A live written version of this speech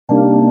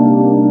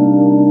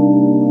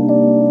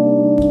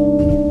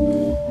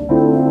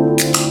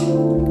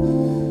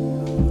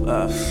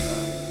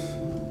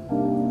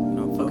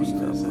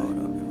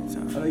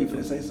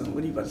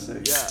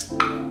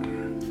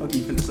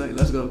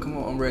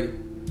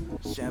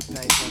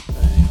Champagne,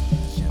 champagne,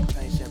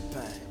 champagne,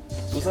 champagne.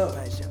 What's up?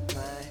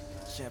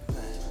 Champagne.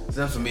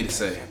 Nothing for me to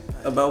say.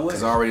 About what?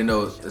 Because I already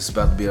know it's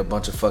about to be a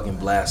bunch of fucking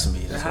blasphemy.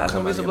 That's How gonna come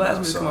come out it's of a your mouth.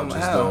 blasphemy So come I'm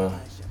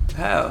out? just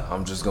How?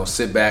 I'm just gonna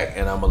sit back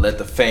and I'm gonna let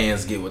the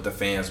fans get what the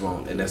fans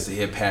want, and that's the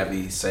hip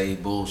happy say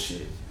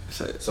bullshit.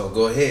 So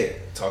go ahead,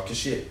 talk your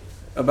shit.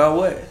 About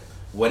what?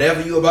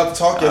 Whatever you about to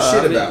talk your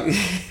shit about.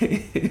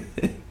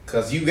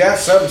 Cause you got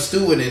something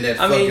stewing in that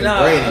fucking brain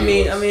of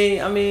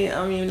yours. I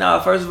mean, nah.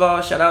 First of all,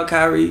 shout out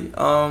Kyrie.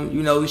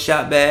 He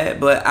shot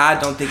bad, but I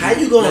don't think. How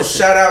you gonna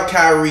shout out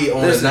Kyrie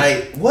on the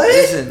night? What?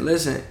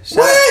 Listen.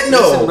 What?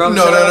 No.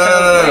 No.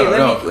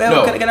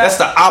 That's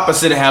the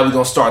opposite of how we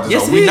gonna start this.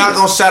 Yes, We're not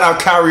gonna shout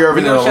out Kyrie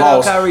Irving in a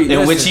loss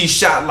in which he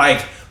shot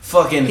like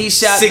fucking he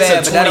shot 6 bad,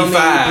 of but that don't mean he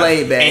 25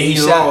 played bad. and he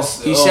shot,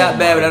 lost. He shot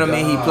bad, but that don't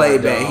mean he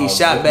played bad. He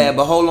shot bad,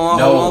 but hold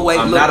on, wait.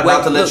 I'm not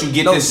about to let you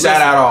get this shout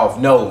out off.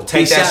 No,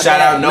 take that shout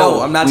out. No,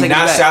 I'm not taking it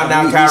back. Shouting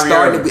out Kyrie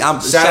Irving.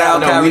 Shout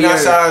out Kyrie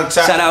Irving.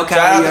 Shout out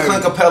Kyrie the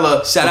Clint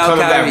Capella. Shout out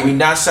Kyrie. We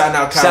not shouting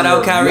out Kyrie. Shout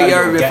out Kyrie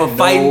Irving for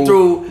fighting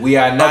through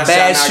a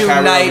bad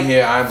shooting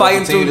night,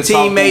 fighting through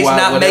teammates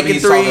not making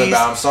threes.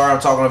 I'm sorry, I'm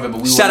talking of it, but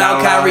we shout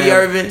out Kyrie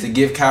Irving to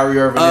give Kyrie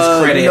Irving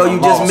his credit.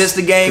 You just missed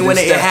the game when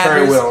it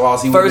happened.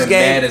 First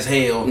game, mad as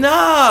hell. No.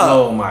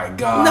 Oh my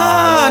God.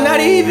 Nah,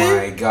 not even. Oh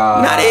my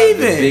God. Not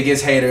even. The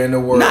biggest hater in the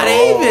world. Not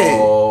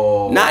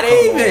even. Not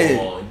even.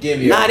 On. Give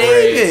me not a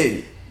break.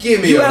 even.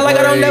 Give me you a act break.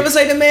 like I don't never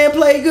say the man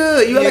play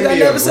good. You act like I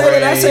never say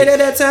that. I say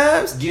that at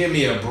times. Give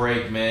me a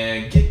break,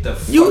 man. Get the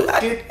fuck.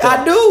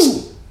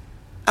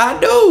 I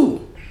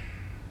do.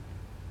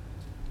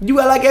 You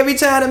act like every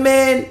time the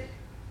man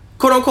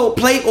quote unquote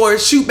play or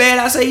shoot bad,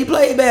 I say he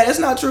played bad. That's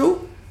not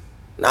true.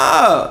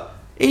 Nah.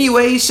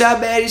 Anyway, he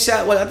shot bad. He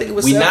shot what I think it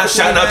was. We not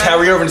shouting out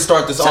Kyrie Irving to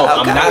start this off.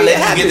 I'm not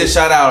letting you get this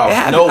shout out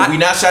off. No, we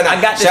not shouting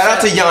out. Shout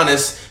out to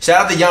Giannis.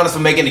 Shout out to Giannis for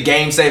making the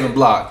game saving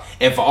block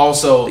and for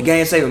also the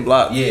game saving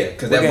block. Yeah,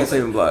 because that game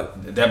saving block.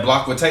 That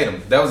block with Tatum.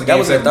 That was a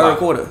game saving block.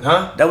 That was in the third quarter.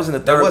 Huh? That was in the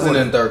third quarter. That wasn't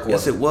in the third quarter.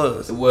 Yes, it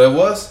was. Well, it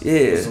was? Yeah.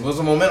 It was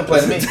a momentum play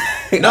to me.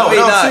 No,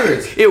 I'm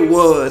serious. It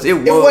was. It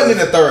wasn't in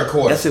the third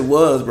quarter. Yes, it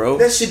was, bro.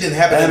 That shit didn't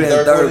happen in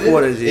the third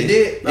quarter. It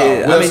did?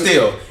 Yeah. Well,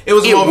 still. It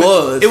was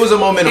a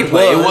momentum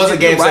play. It was a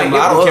game saving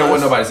block. I don't care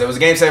what nobody said. It was a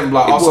game saving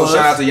block. Also,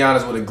 shout out to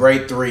Giannis with a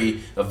great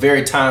three, a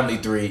very timely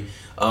three.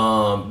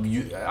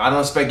 I don't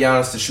expect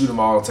Giannis to shoot them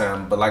all the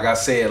time, but like I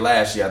said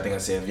last year, I think I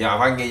said, if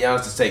I can get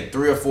Giannis to take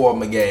 3 or 4 of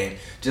them a game,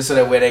 just so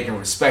that way they can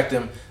respect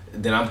him,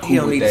 then I'm cool with that. He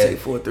don't need to take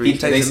 4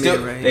 threes. They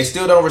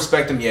still don't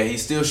respect him yet.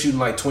 He's still shooting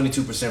like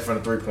 22% from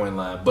the 3-point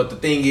line. But the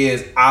thing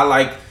is, I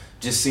like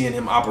just seeing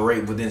him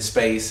operate within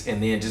space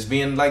and then just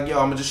being like, yo,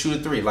 I'm gonna just shoot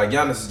a 3. Like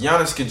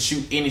Giannis can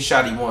shoot any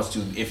shot he wants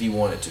to if he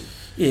wanted to.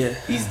 Yeah,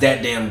 he's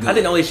that damn good. I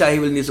think the only shot he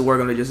really needs to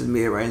work on is just his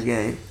mid-range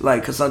game.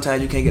 Like, cause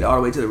sometimes you can't get all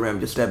the way to the rim.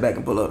 Just step back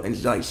and pull up and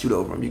just like shoot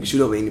over him. You can shoot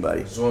over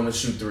anybody. Just want to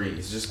shoot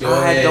threes. Just go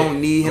ahead. I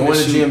don't need him to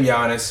shoot. Go in the gym,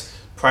 Giannis.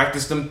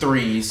 Practice them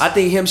threes. I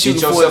think him shooting.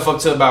 Get yourself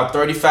up to about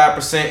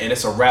 35%, and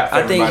it's a wrap for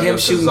everybody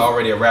else. It's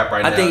already a wrap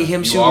right now. I think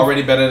him shooting. You're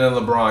already better than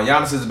LeBron.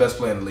 Giannis is the best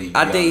player in the league.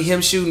 I think him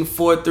shooting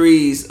 4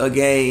 threes a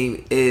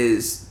game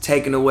is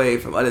taken away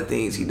from other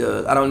things he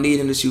does. I don't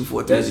need him to shoot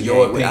 4 threes a game. That's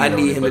your opinion. I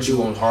need him to do. You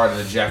want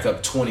Harden to jack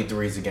up 20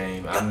 threes a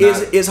game.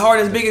 Is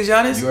Harden as big as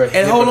Giannis? You're a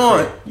hypocrite. Hold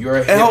on. You're a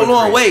hypocrite. And hold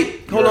on.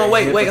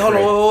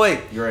 Wait.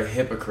 You're a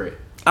hypocrite.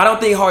 I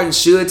don't think Harden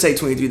should take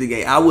 23 a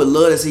game. I would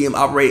love to see him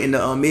operate in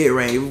the mid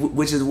range,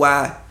 which is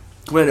why.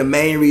 One of the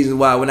main reasons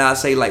why when I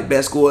say like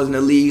best scorers in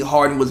the league,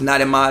 Harden was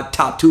not in my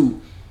top 2.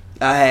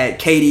 I had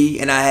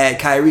KD and I had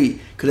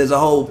Kyrie because there's a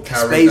whole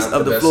space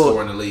of the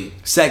floor. In the league.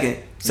 Second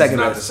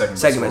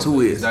best.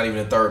 Who is? He's not even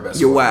the third best.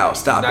 You're wild.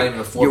 Stop it. Not even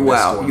the fourth You're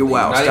best. wild. You're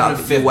wild. Stop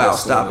it. You're wild.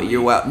 Stop it.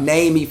 You're wild.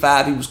 Name me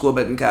 5 people score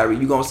better than Kyrie.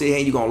 You gonna sit here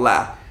and you gonna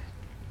lie?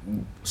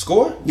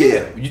 Score?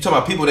 Yeah. You talking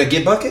about people that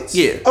get buckets?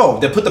 Yeah. Oh,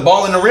 that put the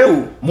ball in the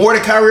rim more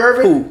than Kyrie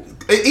Irving? Who?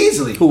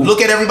 Easily. Who?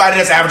 Look at everybody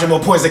that's averaging more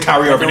points than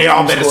Kyrie Irving. They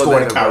all better score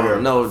than Kyrie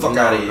Irving. No,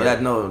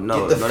 that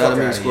doesn't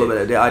mean score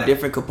better. There are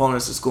different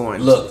components to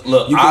scoring. Look.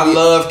 I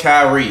love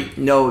Kyrie.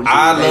 No,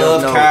 I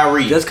love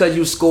Kyrie. Just because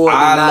you score,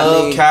 I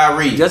love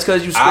Kyrie. Just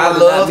because you score, I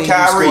love you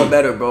Kyrie. score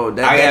better, bro.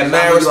 I have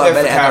mad respect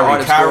for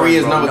Kyrie. Kyrie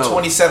is number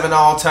 27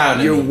 all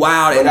time. You're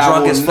wild and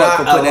drunk as fuck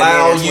for putting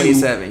that in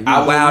 27.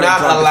 I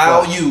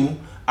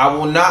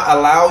will not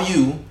allow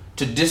you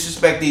to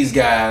disrespect these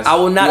guys. I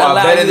will not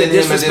allow you to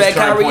disrespect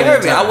Kyrie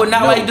Irving. I will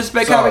not allow you to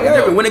disrespect Kyrie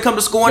Irving. When it comes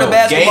to scoring a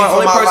basketball,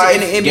 only person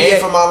in the NBA. Game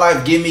for my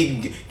life, game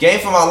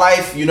for my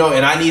life,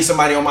 and I need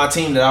somebody on my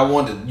team that I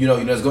want to,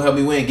 that's gonna help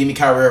me win. Give me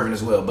Kyrie Irving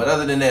as well. But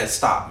other than that,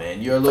 stop,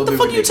 man. You're a little bit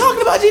ridiculous. What the fuck you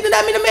talking about, G?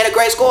 That mean the man a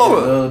great scorer. You're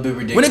a little bit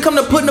ridiculous. When it comes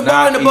to putting the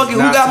ball in the bucket, who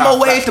got more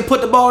ways to put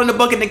the ball in the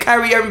bucket than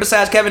Kyrie Irving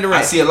besides Kevin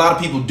Durant? I see a lot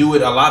of people do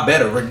it a lot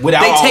better.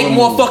 They take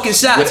more fucking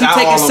shots. He's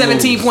taking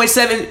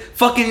 17.7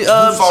 fucking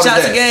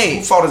shots a game.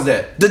 Who fault is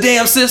that? The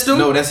damn system.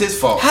 No, that's his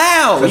fault.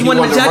 How? He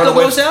wanted to jack up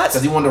more shots?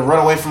 Because he wanted to run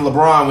away from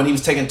LeBron when he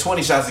was taking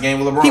 20 shots a game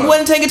with LeBron. He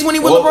wasn't taking 20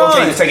 with LeBron.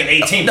 Okay, he was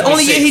taking 18.6.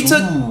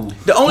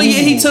 The only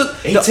year he took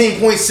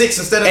 18.6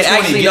 instead of 20.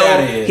 Actually, Get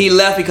out of here. He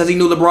left because he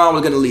knew LeBron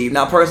was going to leave.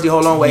 Now, personally,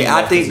 hold on, wait.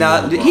 I think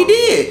now he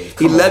did.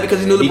 He left because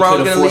he knew LeBron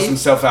was going to leave. He could have forced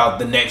himself out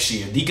the next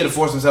year. He could have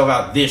forced himself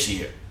out this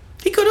year.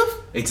 He could have.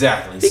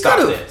 Exactly.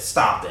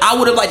 Stop that. I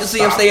would have liked to see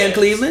him stay in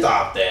Cleveland.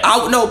 Stop that.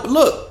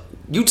 Look.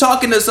 You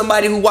talking to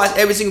somebody who watched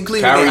every single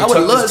Cleveland game? I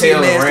would love to see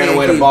him and ran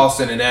away to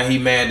Boston, and now he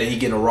mad that he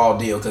getting a raw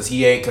deal because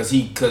he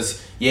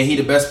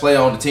the best player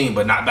on the team,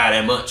 but not by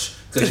that much.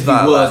 Because if he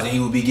was, then he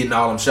would be getting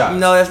all them shots.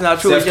 No, that's not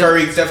true. Steph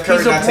Curry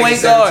not taking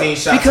 17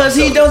 shots. Because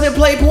he doesn't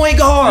play point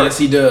guard. Yes,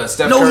 he does.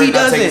 Steph Curry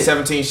not taking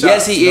 17 shots.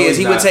 Yes, he is.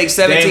 He would take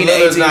 17 to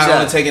 18 shots.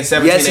 Only taking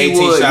 17 to 18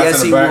 shots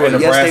yes, he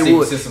would. Yes, they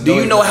would. System. Do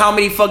you know how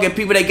many fucking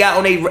people they got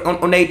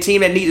on their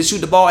team that need to shoot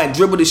the ball and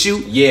dribble to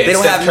shoot? Yeah, they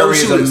don't Steph have no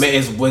shooters.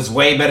 Curry was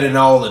way better than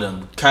all of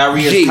them.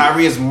 Kyrie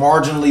is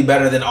marginally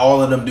better than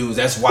all of them dudes.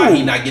 That's why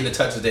he's not getting the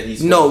touches that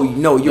he's. No,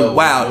 you're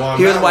wild.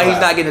 Here's why he's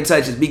not getting the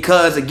touches.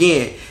 Because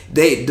again,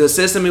 the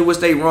system in which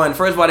they run.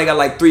 First of all, they got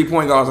like 3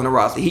 point guards on the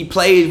roster. He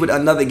plays with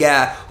another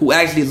guy who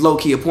actually is low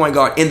key a point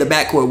guard in the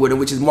backcourt with him,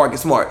 which is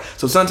Marcus Smart.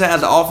 So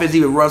sometimes the offense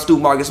even runs through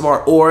Marcus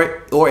Smart or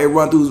it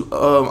runs through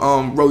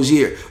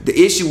Rozier. The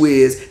issue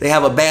is they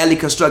have a badly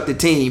constructed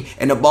team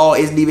and the ball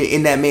isn't even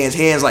in that man's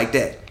hands like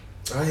that.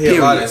 I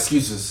hear a lot of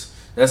excuses.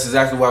 That's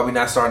exactly why we're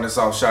not starting this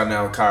off shot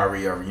now with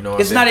Kyrie. You know what I'm saying?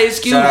 It's not an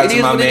excuse. Shout out it to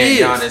is my what man it is.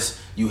 Giannis.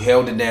 You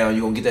held it down.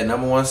 You're going to get that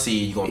number 1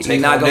 seed. You're going to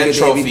take home that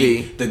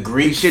trophy. The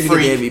Greek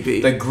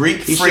freak. The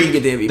Greek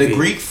freak. The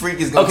Greek freak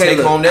is going to take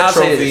home that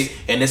trophy,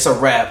 and it's a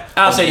wrap.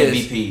 I'll say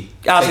MVP.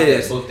 I'll say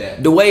this.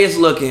 The way it's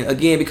looking,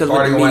 again, because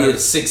with the media,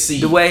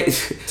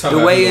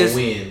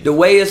 the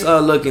way it's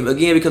looking,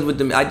 again, because with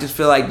the, I just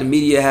feel like the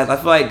media has, I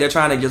feel like they're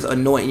trying to just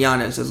anoint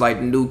Giannis as like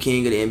the new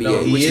king of the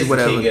NBA, no, which is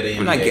whatever. King of the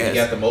NBA. I guess. He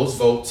got the most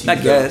votes. He got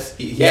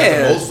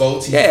the most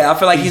votes. I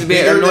feel like he's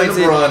being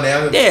anointed.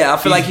 I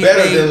feel like he's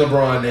better than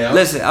LeBron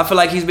now. Listen, I feel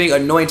like he's being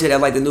anointed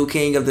as like the new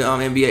king of the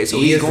NBA, so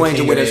he's going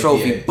to win a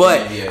trophy. But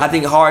I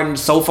think Harden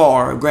so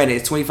far, granted,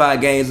 it's 25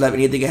 games left,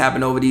 and anything can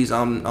happen over these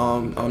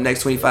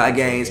next 25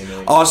 games.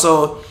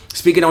 Also,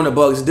 speaking on the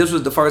Bucks, this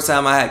was the first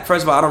time I had.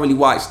 First of all, I don't really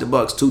watch the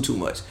Bucks too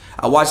much.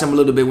 I watch them a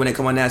little bit when they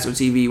come on national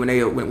TV,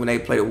 when they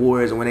play the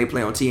Warriors, and when they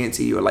play on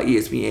TNT or like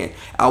ESPN.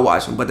 I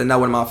watch them, but they're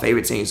not one of my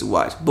favorite teams to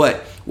watch.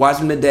 But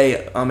watching them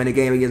today in the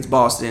game against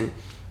Boston,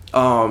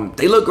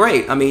 they look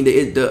great. I mean,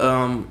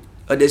 the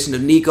addition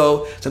of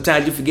Nico.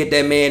 Sometimes you forget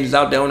that man is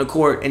out there on the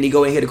court and he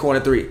go and hit a corner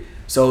 3.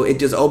 So it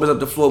just opens up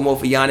the floor more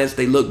for Giannis.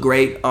 They look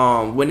great.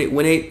 When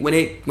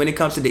it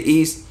comes to the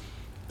East,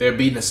 they're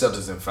beating the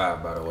Celtics in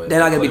 5. By the way, they're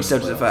not gonna beat the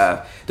Celtics in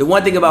 5. The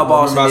one thing about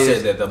Boston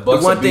is that the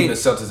Bucks are beating the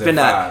Celtics in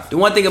 5. The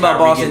one thing about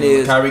Boston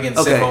is Kyrie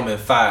getting sent home in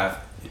 5.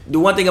 The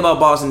one thing about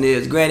Boston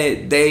is,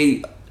 granted,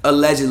 they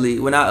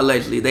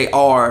they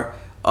are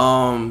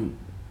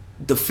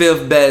the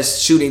 5th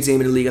best shooting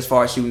team in the league as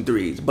far as shooting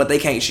threes, but they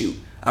can't shoot.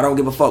 I don't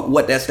give a fuck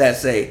what that stats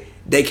say.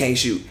 They can't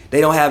shoot. They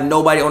don't have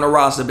nobody on the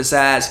roster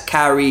besides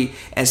Kyrie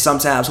and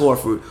sometimes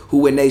Horford, who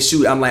when they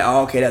shoot, I'm like,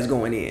 oh, okay, that's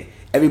going in.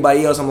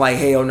 Everybody else, I'm like,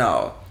 hell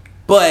no.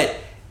 But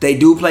they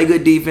do play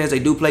good defense. They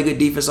do play good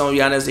defense on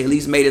Giannis. They at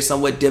least made it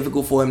somewhat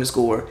difficult for him to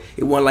score.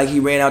 It wasn't like he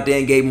ran out there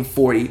and gave him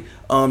 40.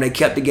 They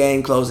kept the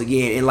game close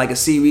again. In like a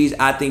series,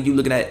 I think you're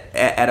looking at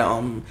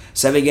a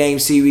 7-game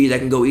series that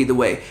can go either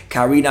way.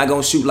 Kyrie not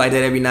going to shoot like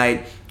that every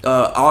night.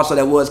 Also,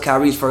 that was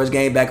Kyrie's first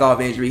game back off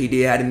injury. He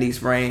did have a knee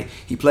sprain.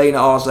 He played in the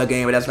All-Star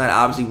game, but that's not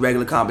obviously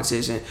regular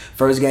competition.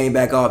 First game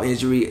back off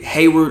injury.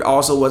 Hayward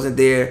also wasn't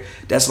there.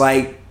 That's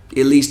like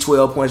at least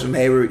 12 points from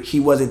Hayward. He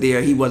wasn't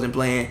there. He wasn't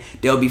playing.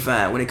 They'll be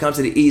fine. When it comes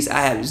to the East,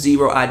 I have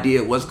zero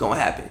idea what's going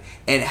to happen.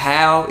 And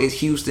how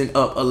is Houston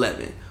up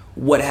 11?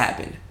 What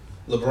happened?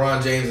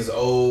 LeBron James is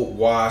old,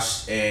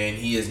 washed, and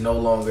he is no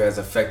longer as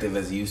effective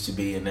as he used to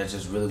be, and that's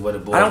just really what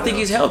it boils down. I don't think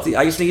he's healthy.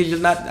 I just think he's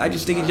just not. I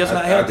just think he's just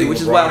not healthy, which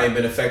LeBron is why ain't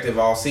been effective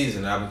all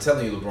season. I've been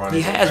telling you, LeBron.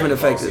 He has been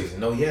effective.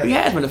 No, he hasn't. He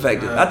has been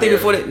effective. I think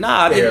before that.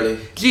 Nah, barely.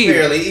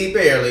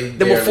 Barely.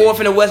 They were 4th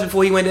in the West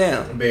before he went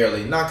down.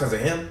 Barely, not because of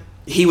him.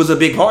 He was a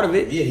big part of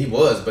it. Yeah, he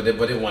was, but it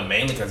wasn't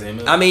mainly because of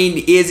him. I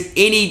mean, is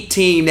any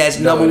team that's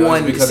number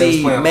one because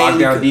they was playing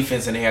lockdown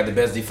defense and they had the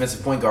best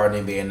defensive point guard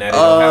in the NBA, and now they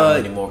don't have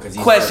him anymore because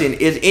he's question: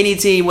 hurt. Is any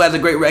team who has a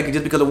great record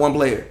just because of one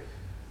player?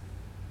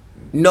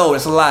 No,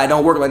 that's a lie. It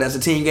don't work like that. It's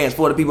a team game. It's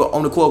for the people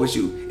on the court with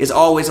you. It's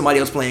always somebody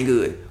else playing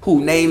good.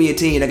 Who? Name me a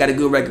team that got a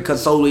good record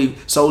solely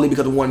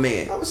because of one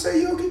man. I would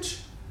say Jokic.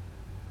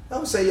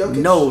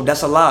 No,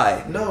 that's a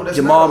lie. No, that's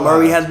Jamal not a lie.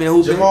 Murray has been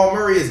hooping. Jamal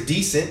Murray is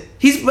decent.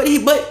 He's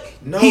good.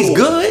 No, he's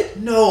good.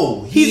 The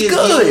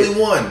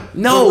only one.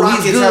 No, the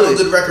Rockets he's good. have a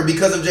good record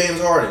because of James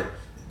Harden.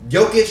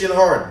 Jokic and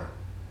Harden.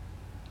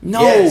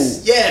 No.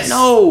 Yes.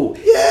 No.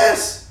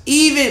 Yes.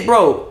 Even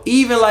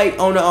like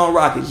on the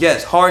Rockets,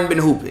 yes, Harden been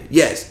hooping.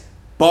 Yes.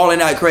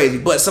 Balling out crazy.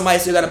 But somebody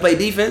still gotta play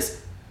defense.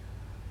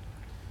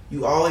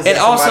 You always have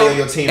somebody on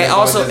your team and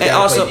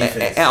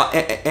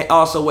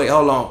also wait,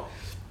 hold on.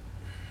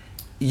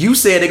 You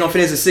said they're gonna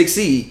finish a 6th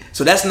seed,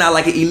 so that's not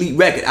like an elite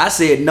record. I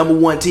said number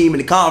 1 team in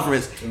the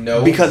conference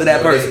because of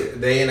that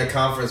person. They in a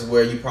conference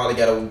where you probably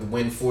got to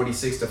win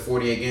 46 to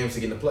 48 games to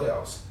get in the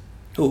playoffs.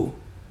 Who?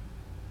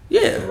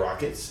 Yeah, the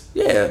Rockets.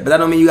 Yeah, but that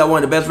don't mean you got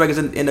one of the best records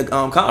in the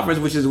conference,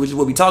 which is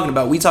what we talking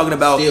about. We talking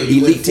about still,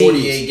 you elite win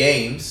 48 teams.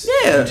 games.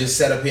 Yeah, you just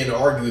sat up here and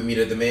argue with me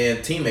that the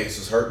man teammates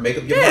was hurt. Make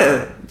up your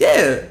mind.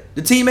 Yeah,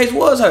 the teammates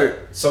was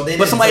hurt. So then,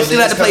 but somebody still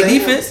had to play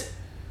defense.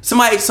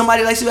 Somebody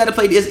like still had to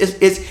play.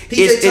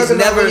 It's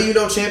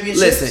never. Championships.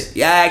 Listen,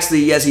 yes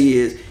he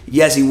is.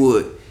 Yes he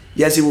would.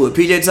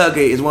 PJ Tucker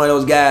is one of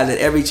those guys that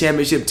every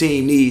championship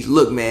team needs.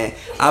 Look, man,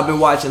 I've been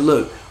watching.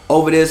 Look,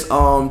 over this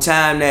time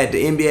that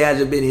the NBA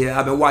hasn't been here,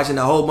 I've been watching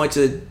a whole bunch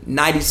of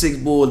 '96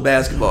 Bulls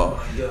basketball.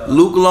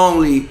 Luke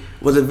Longley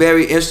was a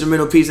very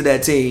instrumental piece of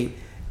that team,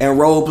 and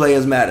role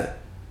players matter.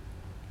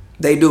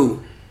 They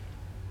do.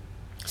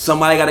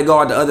 Somebody got to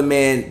guard the other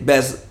man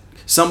best.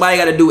 Somebody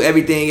got to do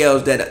everything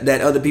else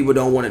that other people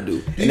don't want to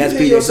do. And that's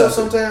PJ Tucker.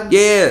 Sometimes?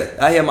 Yeah,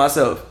 I hear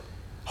myself.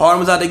 Harden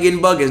was out there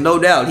getting buckets, no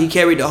doubt. He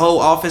carried the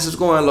whole offensive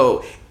scoring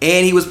load,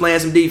 and he was playing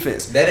some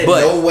defense. That ain't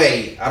no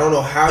way. I don't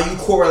know how you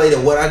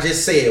correlated what I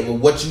just said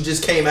with what you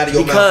just came out of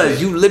your mouth.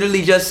 Because you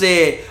literally just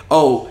said,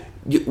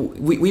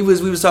 we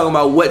was talking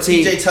about what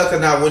team. PJ Tucker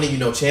not winning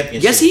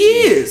championship. Yes, he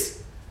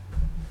is.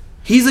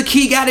 He's a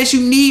key guy that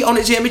you need on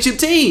the championship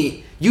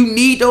team. You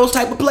need those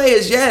type of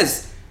players,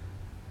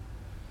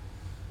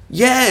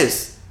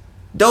 Yes.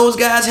 Those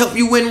guys help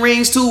you win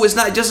rings too. It's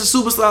not just the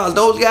superstars.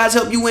 Those guys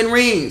help you win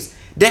rings.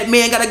 That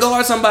man got to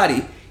guard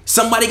somebody.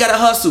 Somebody got to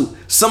hustle.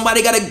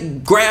 Somebody got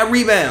to grab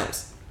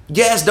rebounds.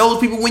 Yes, those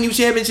people win you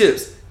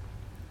championships.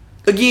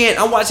 Again,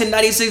 I'm watching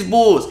 96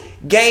 Bulls.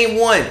 Game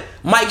 1.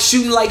 Mike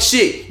shooting like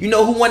shit. You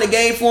know who won the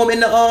game for him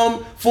in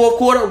the fourth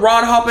quarter?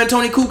 Ron Harper and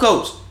Tony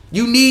Kukoc.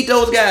 You need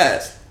those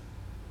guys.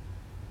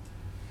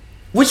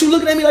 What you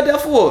looking at me like that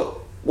for?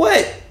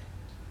 What?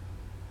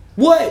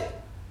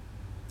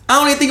 I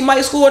don't even think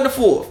Mike scored in the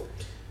fourth.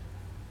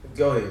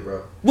 Go ahead,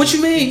 bro. What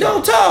you mean?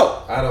 Don't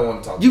talk. I don't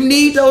want to talk. You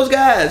need those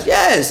guys.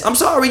 Yes. I'm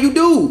sorry, you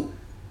do.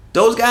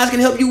 Those guys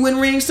can help you win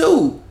rings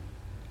too.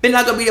 They're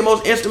not going to be the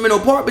most instrumental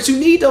part, but you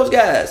need those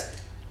guys.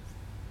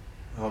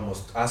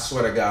 I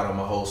swear to God on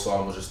my whole soul, I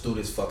almost just threw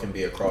this fucking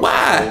beer across the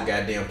whole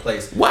goddamn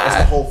place. Why? That's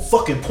the whole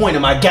fucking point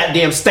of my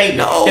goddamn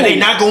statement. No. That they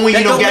not going to win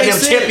you no goddamn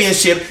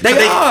championship. They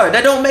are.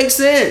 That don't make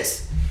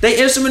sense. They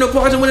instrumental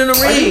parts in winning the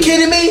ring. Are you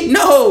kidding me?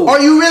 No.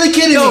 Are you really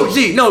kidding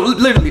me? No,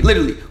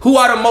 literally. Who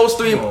are the most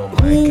three? Oh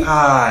my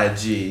God,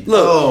 G.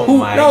 Look.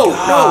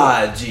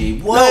 God, G.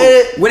 What?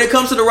 No. When it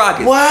comes to the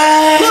Rockets.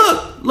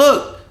 What?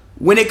 Look.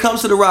 When it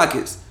comes to the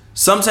Rockets,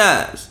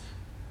 sometimes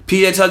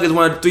PJ Tucker is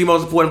one of the 3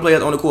 most important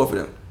players on the court for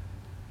them.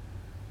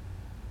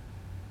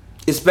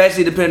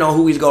 Especially depending on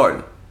who he's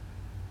guarding.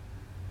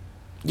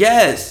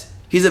 Yes.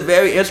 He's a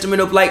very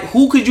instrumental. Like,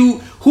 who could you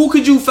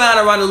find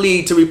around the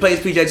league to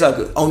replace PJ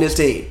Tucker on this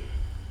team?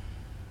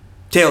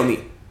 Tell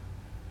me.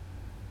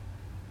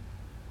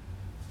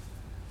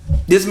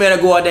 This man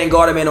will go out there and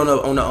guard a man on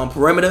the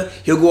perimeter.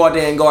 He'll go out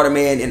there and guard a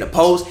man in the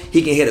post.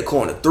 He can hit a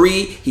corner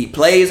 3. He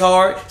plays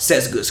hard,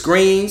 sets good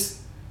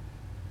screens.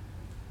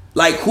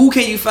 Like, who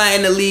can you find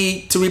in the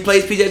league to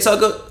replace PJ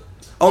Tucker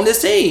on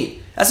this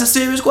team? That's a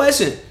serious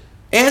question.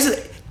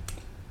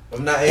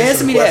 I'm not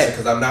answering the question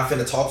because I'm not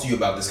finna talk to you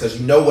about this because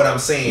you know what I'm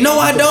saying. No,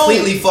 I don't.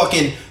 Completely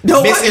fucking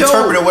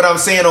misinterpreted what I'm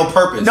saying on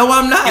purpose. No,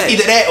 I'm not. It's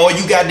either that or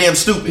you goddamn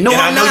stupid. No,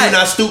 and I'm I know you're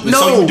not stupid,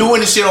 so you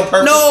doing this shit on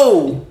purpose.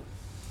 No.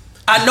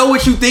 I know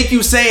what you think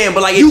you saying,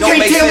 but like you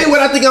can't tell me what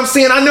I think I'm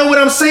saying. I know what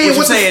I'm saying.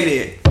 What you saying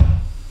then?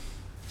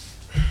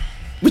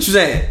 What you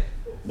saying?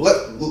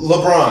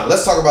 LeBron.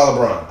 Let's talk about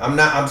LeBron.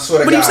 I swear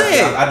to God. What you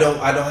saying? I don't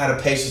have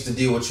the patience to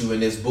deal with you in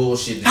this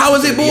bullshit. How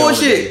is it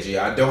bullshit?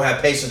 I don't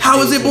have patience.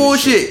 How is it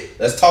bullshit?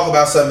 Let's talk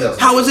about something else.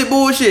 How is it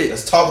bullshit?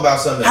 Let's talk about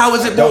something else. How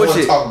is it bullshit? I don't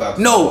want to talk about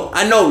this. No,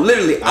 I know.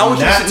 Literally, I want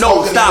you to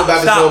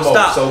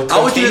stop. So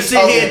I want you to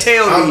sit here and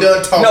tell me. I'm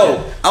done talking.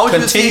 No, I want you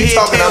to sit here and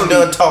tell me. I'm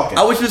done talking.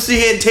 I want you to sit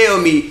here and tell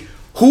me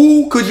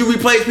who could you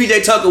replace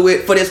PJ Tucker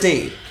with for this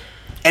team,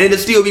 and it'll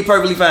still be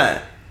perfectly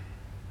fine.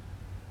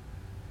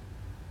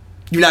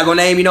 You not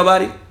gonna name me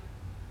nobody?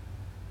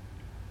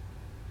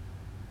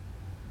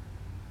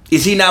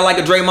 Is he not like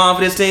a Draymond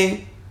for this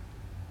team?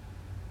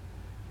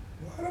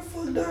 Why the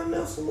fuck Don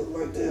Nelson look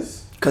like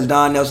this? Because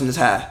Don Nelson is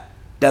high.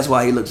 That's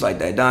why he looks like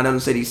that. Don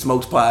Nelson said he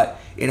smokes pot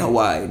in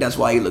Hawaii. That's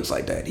why he looks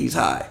like that. He's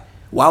high.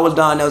 Why was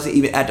Don Nelson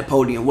even at the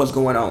podium? What's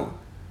going on?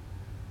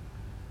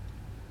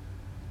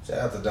 Shout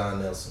out to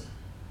Don Nelson.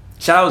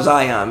 Shout out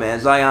Zion, man.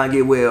 Zion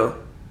get well.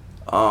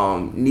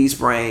 Knee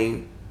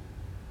sprain.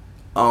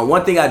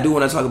 One thing I do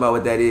want to talk about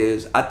with that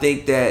is I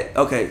think that,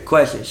 okay,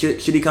 question.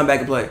 Should he come back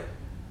and play?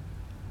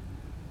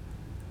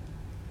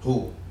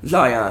 Who?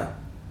 Zion.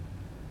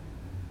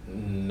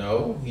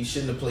 No, he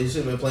shouldn't have played. He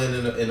shouldn't have been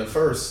playing in the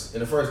first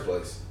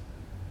place.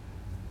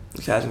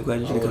 Just asking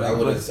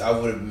questions. I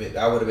would have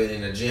been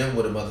in the gym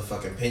with a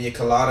motherfucking pina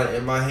colada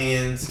in my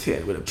hands,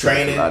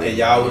 training, and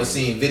y'all would have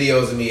seen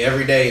videos of me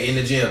every day in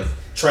the gym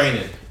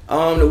training.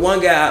 The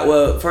one guy.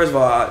 Well, first of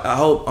all, I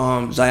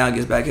hope Zion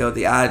gets back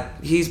healthy.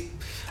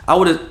 I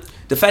would have.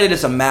 The fact that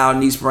it's a mild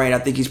knee sprain, I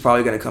think he's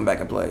probably going to come back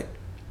and play.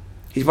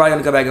 He's probably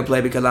going to come back and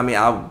play because I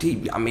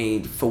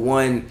mean, for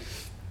one,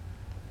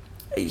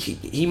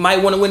 he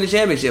might want to win the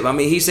championship. I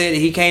mean, he said that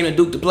he came to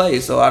Duke to play,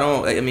 so I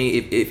don't. I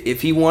mean,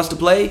 if he wants to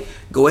play,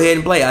 go ahead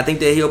and play. I think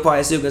that he'll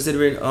probably still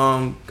consider it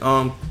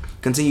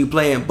continue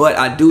playing, but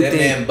I do think that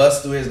man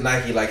bust through his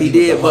Nike like he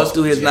did bust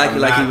through his Nike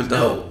like he was the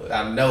Hulk.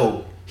 I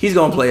know. He's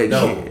gonna play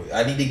again. No,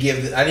 I need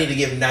to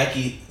give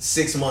Nike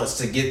 6 months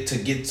to get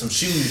some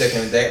shoes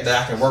that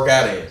I can work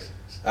out in.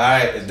 All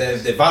right,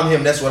 if I'm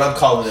him, that's what I'm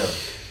calling them.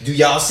 Do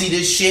y'all see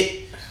this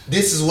shit?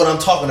 This is what I'm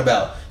talking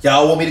about.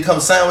 Y'all want me to come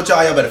sign with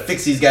y'all? Y'all better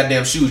fix these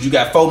goddamn shoes. You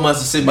got 4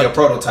 months to send me a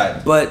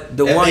prototype. But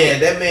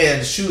that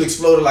man's shoe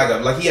exploded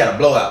like he had a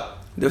blowout.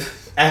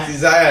 Actually,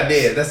 Zion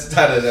did. That's the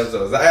title of the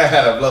episode. Zion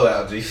had a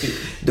blowout. G.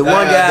 The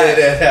one guy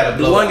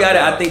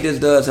that I think this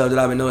does help that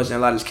I've been noticing a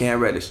lot is Cam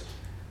Reddish.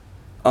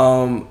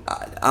 I'm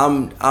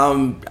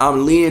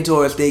leaning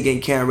towards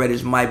thinking Cam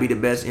Reddish might be the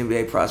best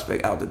NBA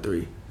prospect out the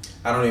three.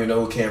 I don't even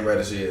know who Cam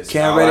Reddish is.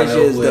 Cam Reddish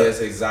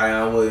is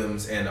Zion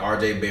Williams and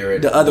R.J.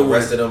 Barrett. The other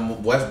rest of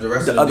them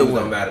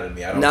don't matter to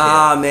me. I don't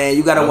care. Man,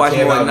 you gotta watch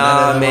more.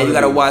 You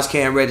gotta watch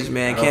Cam Reddish,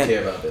 man. I don't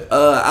care about that.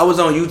 I was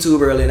on YouTube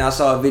earlier and I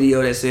saw a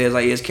video that says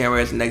like, is Cam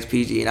Reddish the next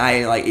PG? And I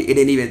ain't like it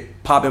didn't even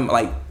pop in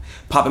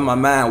my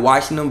mind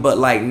watching them. But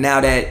like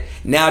now that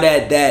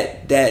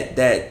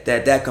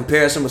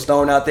comparison was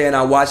thrown out there and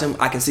I watch him,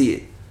 I can see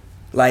it.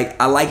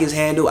 Like, I like his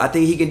handle. I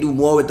think he can do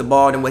more with the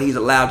ball than what he's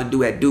allowed to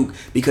do at Duke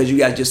because you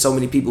got just so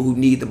many people who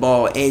need the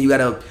ball, and you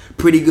got a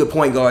pretty good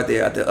point guard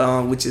there, at the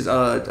which is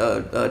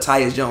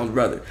Tyus Jones'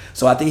 brother.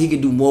 So I think he can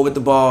do more with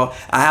the ball.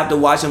 I have to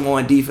watch him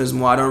on defense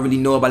more. I don't really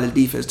know about his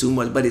defense too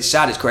much, but his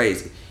shot is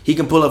crazy. He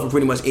can pull up from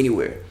pretty much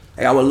anywhere.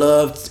 Like, I would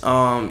love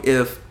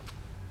if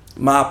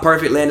my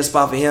perfect landing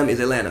spot for him is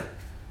Atlanta.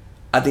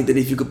 I think that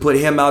if you could put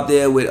him out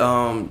there with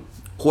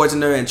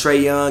Hortner and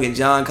Trae Young and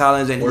John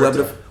Collins and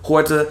whoever.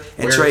 Horta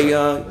and Trae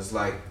Young. It's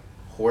like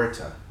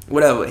Horta.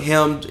 Whatever.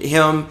 Him,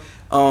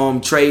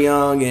 Trae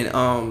Young,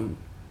 and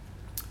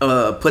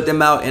put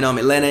them out in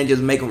Atlanta and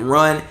just make them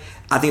run.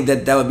 I think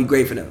that would be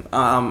great for them.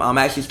 I'm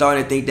actually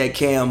starting to think that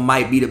Cam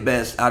might be the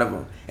best out of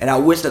them, and I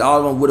wish that all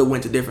of them would have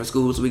went to different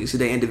schools so we could see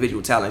their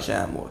individual talent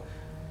shine more.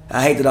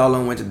 I hate that all of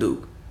them went to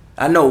Duke.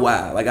 I know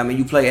why. Like, I mean,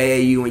 you play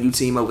AAU and you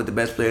team up with the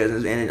best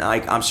players, and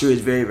like, I'm sure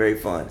it's very, very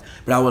fun.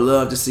 But I would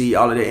love to see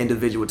all of their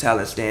individual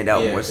talent stand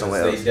out more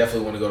somewhere else. They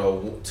definitely want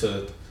to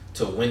go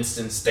to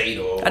Winston State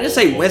or. I didn't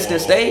say Winston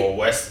State. Or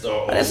West.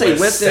 Or I didn't say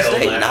Winston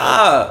State.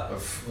 Nah.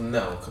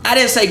 No. I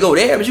didn't say go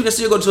there, but you can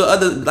still go to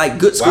other like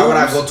good schools. Why would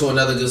I go to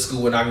another good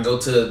school when I can go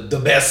to the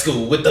best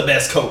school with the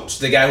best coach,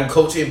 the guy who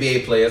coach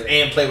NBA players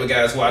and play with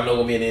guys who I know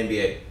will be in the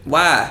NBA?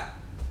 Why?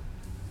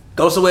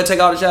 Go somewhere,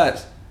 take all the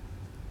shots.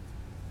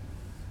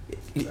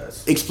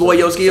 Explore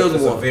your skills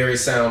more. It's a very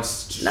sound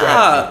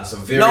strategy.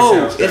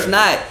 It's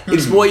not.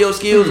 Explore your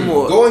skills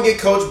more. Go and get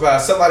coached by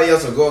somebody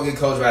else, or go and get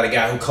coached by the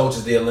guy who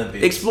coaches the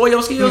Olympics. Explore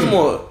your skills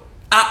more.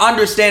 I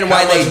understand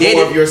why they did it. How much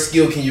more of your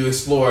skill can you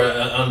explore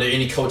under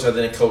any coach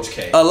other than Coach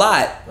K? A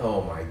lot.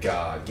 Oh my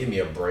God! Give me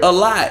a break. A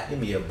lot. Give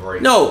me a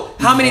break. No.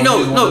 How many?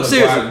 No.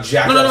 Seriously.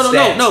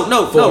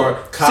 No. For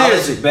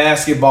college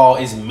basketball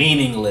is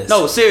meaningless.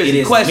 No, seriously.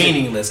 It is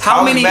meaningless.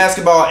 College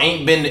basketball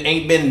ain't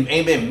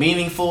been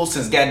meaningful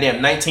since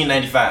goddamn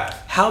 1995.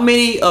 How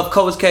many of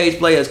Coach K's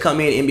players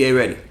come in NBA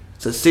ready?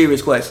 It's a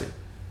serious question.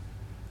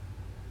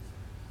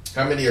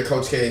 How many of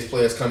Coach K's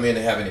players come in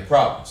and have any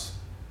problems?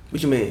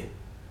 What you mean?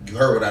 You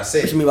heard what I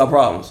said. What you mean by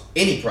problems?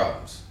 Any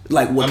problems.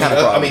 Like what kind of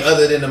problems? I mean,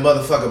 other than the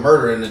motherfucker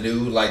murdering the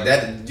dude, like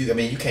that. I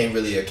mean, you can't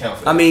really account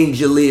for that. I mean,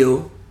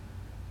 Jaleel.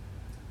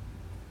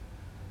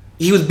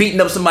 He was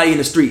beating up somebody in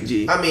the street,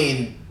 G. I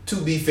mean, to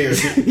be fair to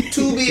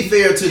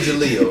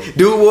Jaleel.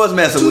 Dude was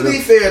messing with him. To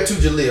be fair to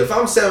Jaleel, if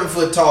I'm 7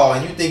 foot tall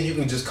and you think you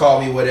can just call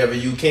me whatever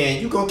you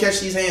can, you gonna catch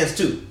these hands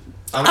too.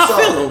 I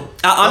feel him.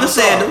 I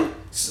understand him.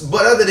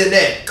 But other than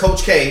that,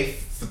 Coach K,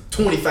 for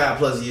 25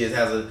 plus years,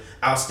 has an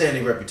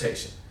outstanding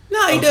reputation.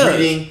 No, he does.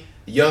 Breeding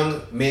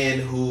young men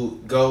who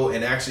go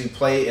and actually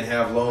play and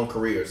have long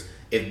careers.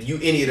 If you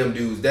any of them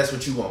dudes, that's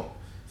what you want.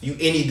 If you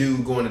any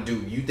dude going to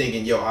do, you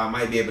thinking, yo, I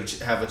might be able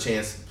to have a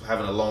chance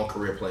having a long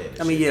career playing.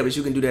 I mean, yeah, but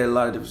you can do that at a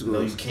lot of different schools.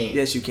 No, you can't.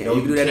 Yes, you can. No,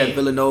 you can do that at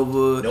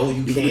Villanova. No, you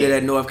can't. You can do that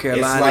at North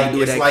Carolina.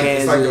 It's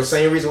like the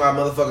same reason why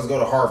motherfuckers go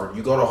to Harvard.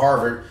 You go to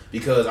Harvard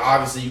because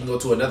obviously you can go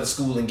to another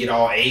school and get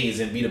all A's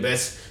and be the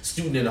best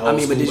student in the whole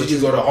school. But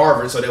you go to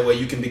Harvard so that way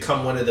you can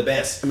become one of the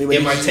best.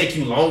 It might take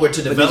you longer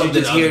to develop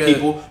than other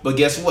people, but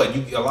guess what?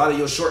 A lot of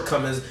your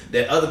shortcomings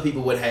that other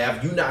people would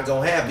have, you're not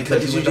gonna have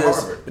because you went to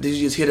Harvard. But did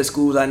you just hear the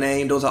schools I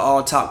named? Those are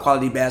all top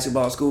quality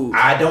basketball schools.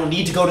 I don't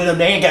need to go to them.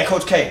 They ain't got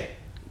Coach K.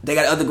 They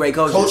got other great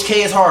coaches. Coach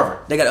K is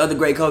Harvard. They got other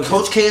great coaches.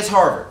 Coach K is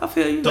Harvard. I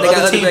feel you. The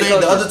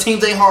other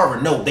teams ain't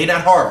Harvard. No, they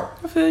not Harvard.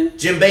 I feel you.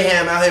 Jim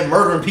Boeheim out here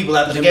murdering people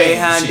after the game. Jim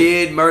Boeheim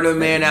did murder a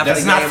man after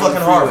the game. That's not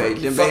fucking Harvard.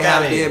 Jim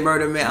Boeheim did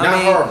murder a man.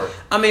 Not Harvard.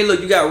 I mean,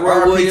 look, you got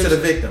Roy Williams. to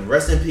the victim.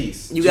 Rest in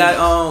peace. You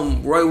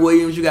got Roy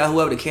Williams. You got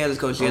whoever the Kansas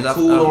coach is. I'm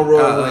cool on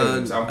Roy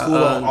Williams. I'm cool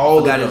on all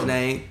of them. Forgot his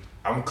name.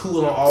 I'm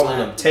cool on all of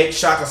them. Take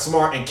Shaka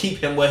Smart and keep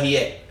him where he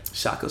at.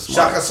 Shaka Smart.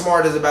 Shaka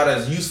Smart is about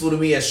as useful to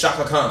me as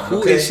Shaka Khan.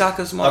 Who is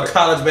Shaka Smart? A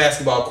college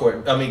basketball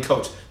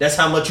coach. That's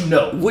how much you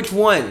know. Which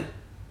one?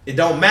 It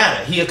don't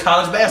matter. He a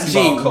college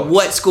basketball coach.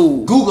 What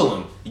school? Google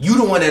him. You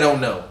the one that don't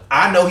know.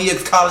 I know he a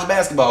college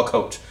basketball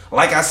coach.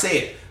 Like I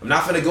said, I'm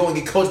not finna go and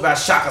get coached by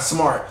Shaka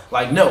Smart.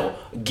 Like, no.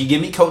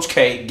 Give me Coach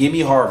K. Give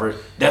me Harvard.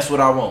 That's what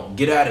I want.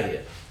 Get out of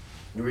here.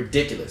 You're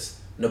ridiculous.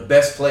 I'm the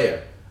best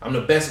player. I'm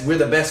the best. We're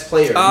the best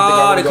player.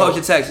 The coach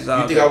of Texas.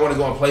 You think I want to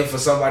go and play for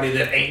somebody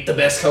that ain't the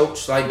best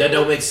coach? Like, that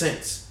don't make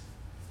sense.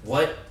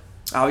 What?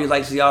 I always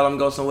like to see all of them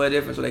go somewhere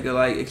different so they could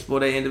like explore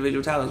their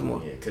individual talents more.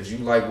 Yeah, because you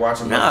like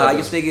watching. I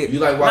just think it. You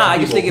like watching. I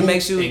just think it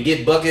makes you and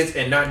get buckets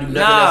and not do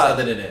nothing else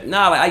other than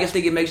that. I just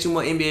think it makes you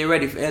more NBA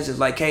ready. For instance,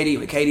 like KD.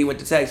 When KD went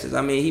to Texas,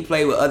 I mean, he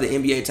played with other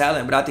NBA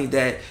talent, but I think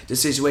that the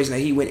situation that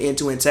he went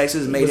into in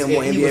Texas made him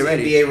more NBA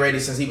ready. He was NBA ready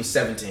since he was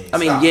 17. I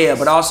mean,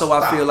 but also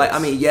I feel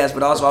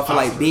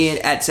like being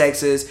at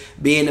Texas,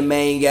 being the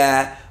main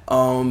guy.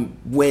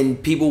 When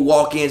people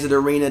walk into the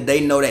arena, they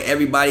know that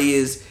everybody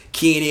is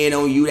keying in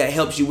on you. That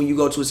helps you when you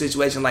go to a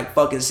situation like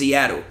fucking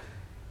Seattle,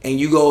 and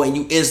you go and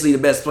you instantly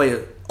the best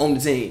player on the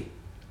team.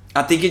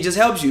 I think it just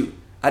helps you.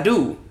 I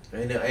do.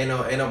 Ain't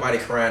nobody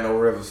crying no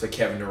rivers for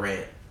Kevin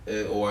Durant,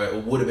 or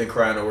would have been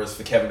crying no rivers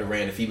for Kevin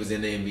Durant if he was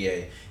in the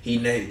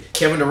NBA.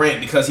 Kevin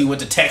Durant, because he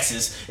went to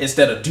Texas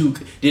instead of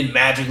Duke, didn't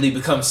magically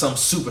become some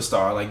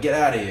superstar. Like, get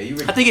out of here.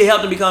 I think it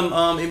helped him become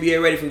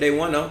NBA ready from day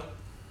one, though.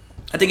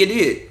 I think it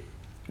did.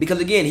 Because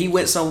again, he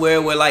went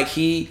somewhere where like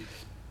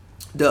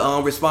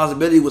the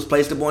responsibility was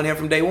placed upon him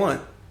from day one.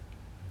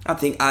 I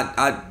think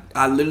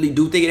I literally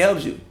do think it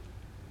helps you.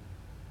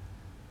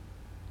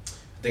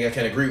 I think I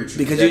can agree with you.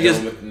 Because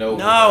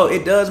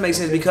it does make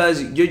sense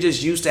because you're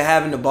just used to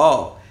having the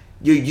ball.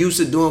 You're used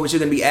to doing what you're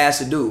gonna be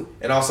asked to do.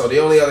 And also, the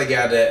only other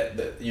guy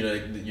that we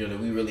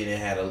really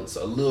didn't had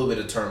a little bit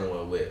of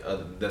turmoil with,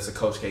 that's a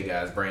Coach K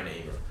guy, is Brandon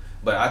Ingram.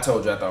 But I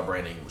told you I thought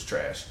Brandon Ingram was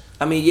trash.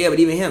 I mean, yeah, but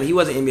even him, he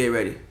wasn't NBA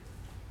ready.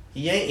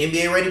 He ain't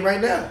NBA ready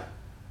right now.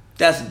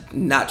 That's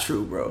not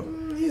true, bro.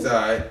 He's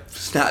alright.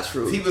 It's not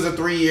true. If he was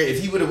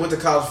if he would have went to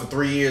college for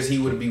 3 years, he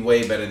would be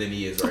way better than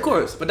he is right now. Of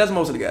course, but that's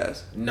most of the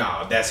guys.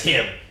 No, that's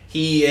him.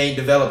 He ain't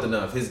developed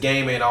enough. His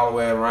game ain't all the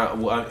way around.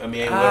 Ain't well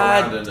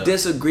rounded enough. I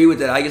disagree with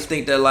that. I just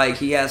think that like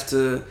he has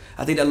to.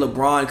 I think that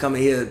LeBron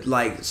coming here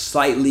like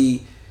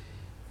slightly.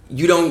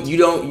 You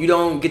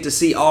don't get to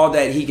see all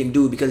that he can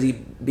do because he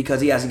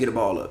has to get a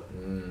ball up.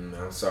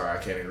 I'm sorry,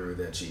 I can't agree with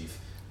that, Chief.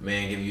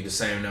 Man, give you the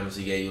same numbers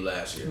he gave you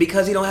last year.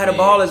 Because he don't have the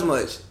ball as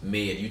much.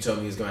 You told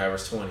me he was gonna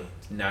average 20.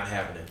 Not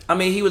happening. I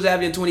mean, he was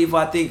averaging 20 for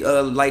I think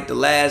like the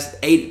last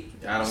 8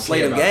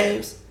 slate of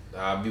games.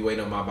 I'll be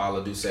waiting on my ball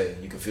of Duce.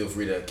 You can feel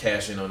free to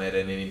cash in on that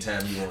at any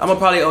time you want. I'm gonna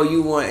probably owe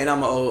you one, and I'm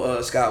gonna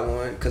owe Scott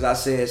one because I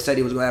said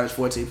he was gonna average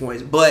 14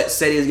 points, but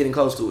said he was getting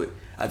close to it.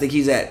 I think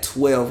he's at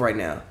 12 right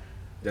now.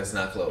 That's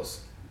not close.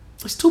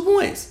 It's 2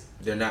 points.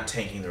 They're not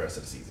tanking the rest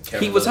of the season.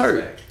 Kevin He was Love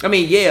hurt. I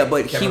mean, yeah,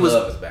 but Kevin he was.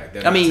 Love is back.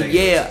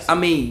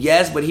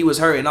 Yes, but he was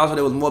hurt, and also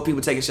there was more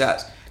people taking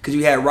shots because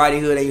you had Rodney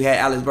Hood and you had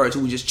Alex Burks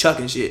who was just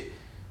chucking shit.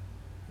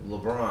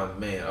 LeBron,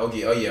 man. Oh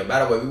yeah.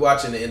 By the way, we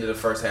watching the end of the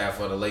first half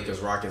of the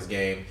Lakers-Rockets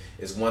game.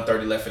 It's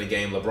 1:30 left in the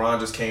game.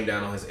 LeBron just came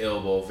down on his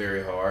elbow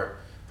very hard.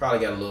 Probably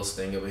got a little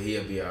stinger, but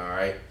he'll be all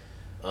right.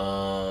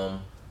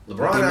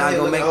 LeBron out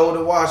here looking old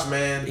to watch,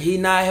 man. He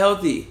not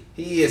healthy.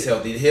 He is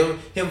healthy.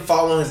 Him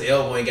falling on his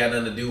elbow ain't got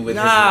nothing to do with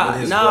his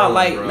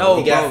growing, bro.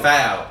 He got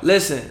fouled.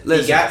 Listen.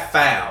 He got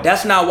fouled.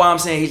 That's not why I'm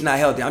saying he's not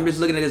healthy. I'm just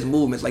looking at his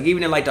movements. Like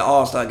even in like the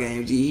All-Star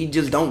games, he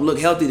just don't look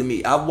healthy to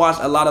me. I've watched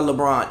a lot of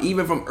LeBron,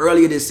 even from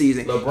earlier this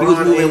season. LeBron he was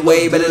moving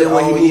way better than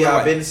what he moved.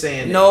 I've been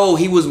saying that. No,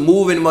 he was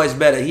moving much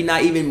better. He's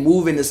not even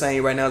moving the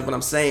same right now is what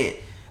I'm saying.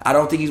 I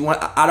don't think he's one.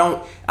 I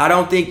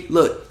don't think.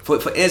 Look,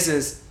 for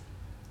instance.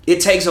 It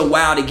takes a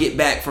while to get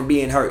back from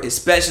being hurt,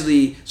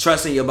 especially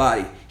trusting your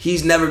body.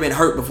 He's never been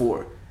hurt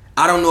before.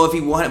 I don't know if he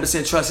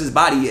 100% trusts his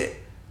body yet.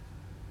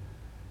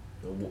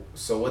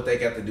 So what they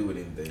got to do with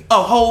anything?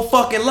 A whole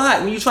fucking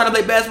lot. When you trying to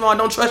play basketball and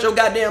don't trust your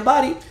goddamn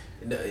body.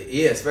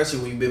 Yeah, especially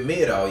when you've been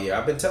mid all year.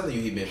 I've been telling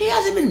you He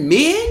hasn't been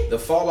mid. The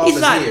fall off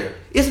is here.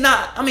 It's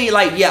not. I mean,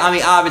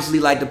 obviously,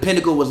 like the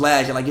pinnacle was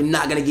last year. Like you're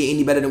not gonna get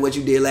any better than what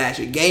you did last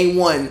year. Game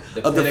 1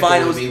 of the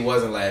finals. The pinnacle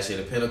wasn't last year.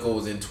 The pinnacle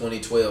was in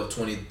 2012,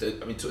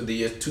 the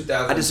year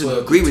 2012. I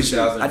disagree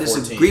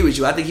with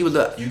you. I think he was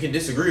You can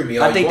disagree with me.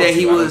 I think that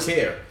he was. I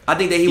don't care. I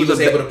think that he was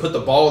able to put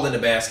the ball in the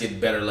basket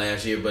better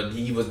last year, but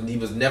he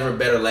was never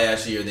better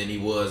last year than he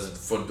was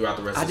throughout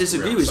the rest of his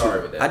career.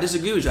 Sorry with that. I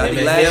disagree with you. I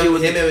think last year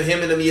was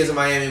him and them years in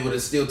Miami would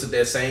have still took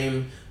that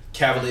same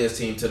Cavaliers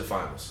team to the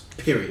finals.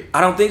 Period. I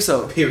don't think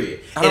so.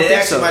 Period. And it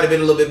actually might have been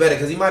a little bit better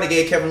because he might have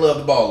gave Kevin Love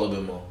the ball a little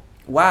bit more.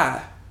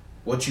 Why?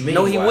 What you mean?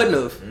 No, he wouldn't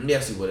have.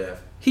 Yes, he would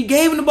have. He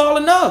gave him the ball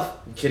enough.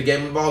 He could have gave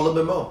him the ball a little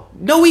bit more.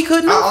 No, he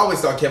couldn't. I always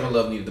thought Kevin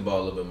Love needed the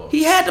ball a little bit more.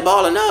 He had the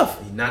ball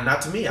enough.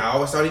 Not to me. I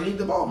always thought he needed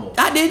the ball more.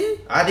 I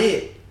didn't. I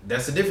did.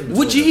 That's the difference.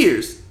 Which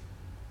years?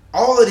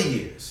 All of the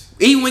years.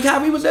 Even when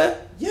Kyrie was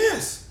there?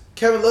 Yes.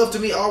 Kevin Love to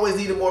me always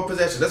needed more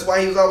possession. That's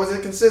why he was always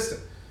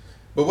inconsistent.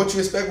 But what you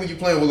expect when you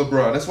playing with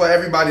LeBron? That's why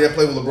everybody that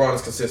play with LeBron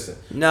is consistent.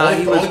 No,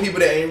 only people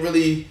that ain't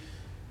really,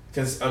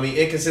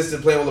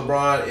 inconsistent playing with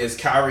LeBron is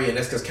Kyrie, and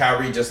that's because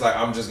Kyrie just like,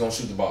 I'm just gonna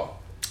shoot the ball.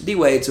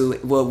 D-Wade too.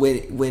 Well,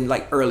 when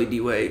like early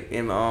D-Wade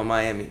in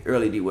Miami,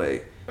 early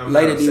D-Wade.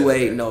 Later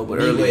D-Wade, no, but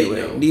early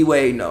D-Wade.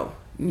 D-Wade, no.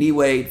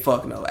 D-Wade,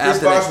 fuck no. Chris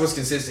Bosh was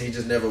consistent. He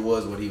just never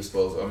was what he was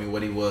supposed to.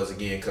 What he was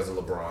again because of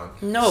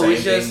LeBron. No, Same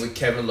it's just thing with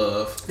Kevin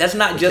Love. That's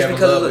not just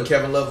because of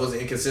Kevin Love was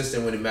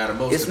inconsistent when it mattered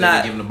most. It's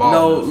not. Give him the ball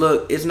No,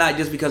 look, it's not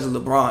just because of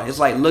LeBron. It's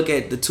like look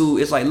at the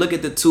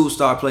two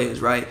star players,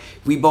 right?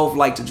 We both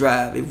like to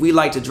drive. If we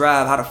like to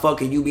drive, how the fuck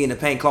can you be in the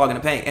paint, clogging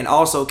the paint? And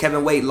also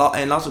Kevin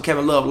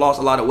Love lost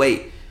a lot of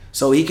weight.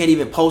 So he can't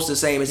even post the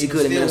same as he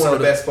could in Minnesota. He's still one of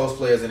the best post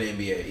players in the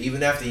NBA,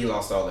 even after he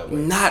lost all that weight.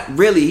 Not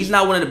really. He's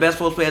not one of the best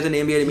post players in the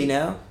NBA to me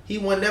now. He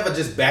was never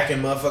just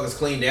backing motherfuckers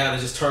clean down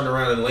and just turning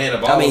around and laying the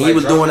ball. He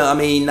was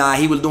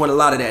doing a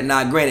lot of that.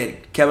 Nah,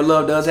 granted, Kevin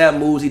Love does have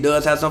moves. He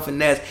does have some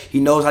finesse. He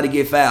knows how to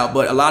get fouled,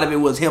 but a lot of it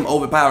was him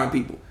overpowering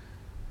people.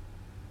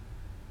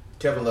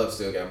 Kevin Love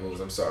still got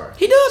moves. I'm sorry.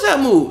 He does have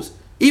moves.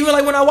 Even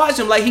like when I watch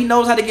him, like he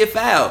knows how to get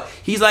fouled.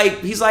 He's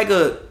like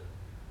a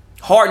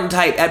Harden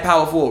type at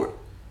power forward.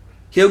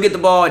 He'll get the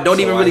ball and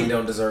he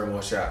don't deserve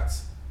more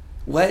shots.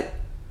 What?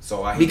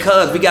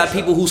 Because we got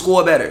people who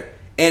score better,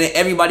 and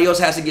everybody else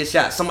has to get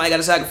shots. Somebody got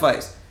to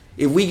sacrifice.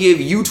 If we give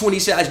you 20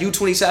 shots, you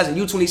 20 shots, and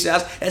you 20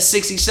 shots, that's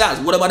 60 shots.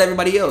 What about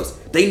everybody else?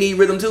 They need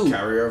rhythm too.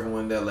 Kyrie Irving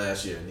won that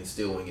last year, and he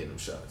still wasn't getting them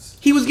shots.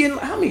 He was getting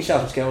how many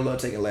shots was Kevin Love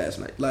taking last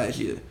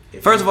year?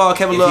 First of all,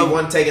 Kevin Love. If he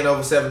wasn't taking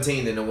over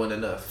 17, then it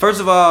wasn't enough. First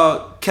of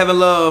all, Kevin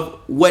Love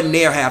wasn't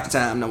there half the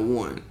time. Number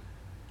one.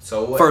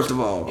 So what? First of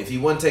all, if he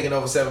wasn't taking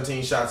over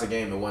 17 shots a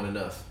game, it wasn't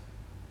enough.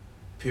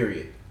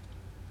 Period.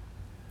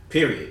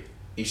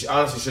 He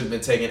honestly should have been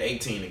taking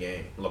 18 a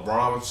game.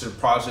 LeBron should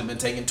have been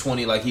taking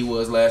 20 like he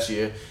was last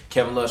year.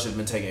 Kevin Love should have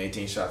been taking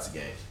 18 shots a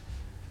game.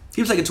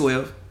 He was taking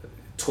 12.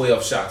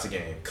 12 shots a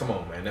game. Come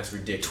on, man. That's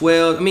ridiculous.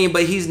 12.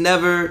 But he's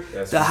never...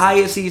 The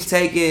highest he's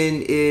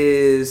taken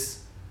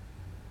is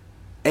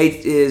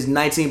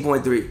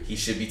 19.3. He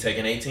should be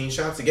taking 18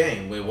 shots a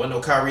game. There wasn't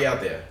no Kyrie out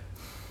there.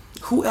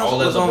 Who else all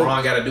was that on?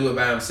 LeBron got to do it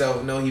by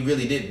himself? No, he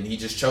really didn't. He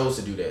just chose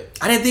to do that.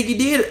 I didn't think he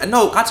did.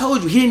 No, I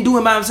told you he didn't do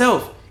it by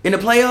himself. In the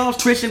playoffs,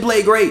 Tristan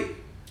played great.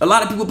 A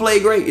lot of people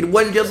played great. It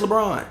wasn't just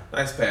LeBron.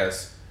 Nice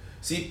pass.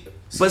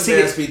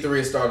 SP3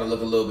 is starting to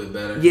look a little bit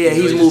better. Yeah,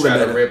 he's moving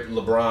better. To rip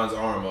LeBron's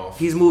arm off.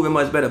 He's moving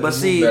much better. But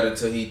he's better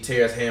until he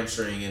tears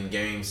hamstring in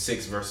Game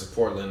 6 versus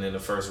Portland in the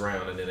first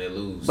round, and then they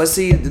lose. But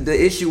see,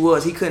 the issue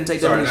was he couldn't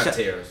take that many shots.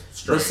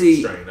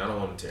 Strain. I don't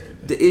want to tear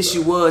anything. The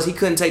issue was he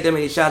couldn't take that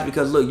many shots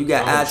because look, you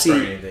got I don't IT.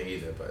 Strain anything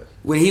either, but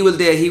when he was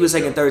there, he was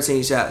taking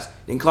 13 shots.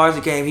 Then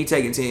Clarkson came, he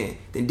taking 10.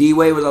 Then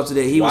D-Wade was up to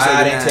there, he was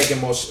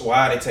taking 9.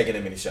 Why are they taking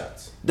that many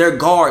shots? They're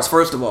guards,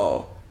 first of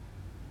all.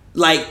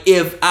 Like,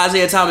 if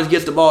Isaiah Thomas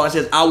gets the ball and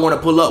says, I want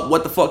to pull up,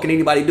 what the fuck can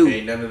anybody do?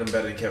 Ain't none of them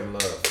better than Kevin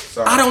Love.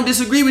 Sorry. I don't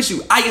disagree with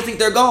you. I just think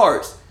they're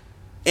guards.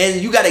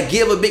 And you got to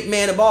give a big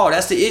man the ball.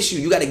 That's the issue.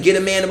 You got to get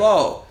a man the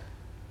ball.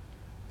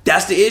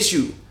 That's the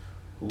issue.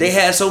 They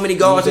had so many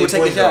guards who were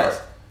taking shots.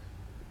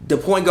 The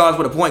point guards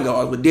were the point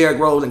guards with Derrick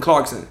Rose and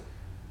Clarkson.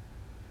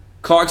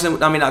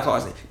 Not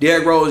Clarkson.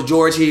 Derrick Rose,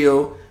 George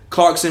Hill,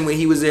 Clarkson when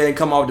he was there and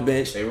come off the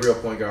bench. Their real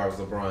point guard was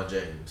LeBron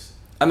James.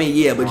 But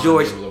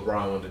George. What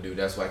LeBron wanted to do.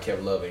 That's why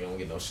Kevin Love ain't gonna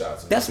get no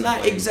shots. That's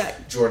not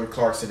exact. Jordan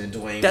Clarkson and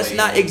Dwayne. That's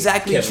not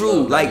exactly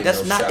true. Like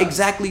that's not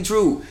exactly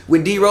true.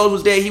 When D Rose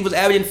was there, he was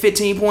averaging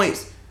 15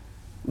 points.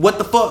 What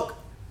the fuck?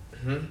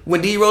 Mm-hmm.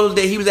 When D Rose was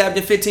there, he was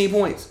averaging 15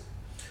 points.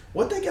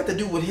 What they got to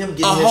do with him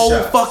getting a his whole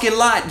shots? Fucking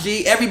lot,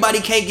 G.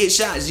 Everybody can't get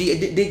shots, G.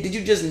 Did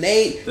you just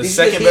name the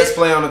second best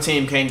player on the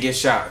team can't get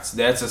shots?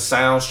 That's a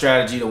sound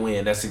strategy to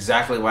win. That's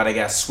exactly why they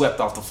got swept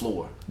off the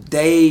floor.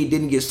 They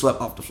didn't get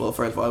swept off the floor.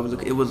 First of all,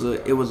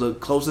 it was a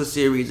closer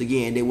series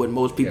again than what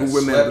most people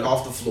remember. Swept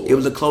off the floor. It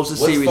was a closer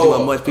series than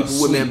what most people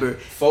remember.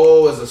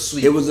 4 was a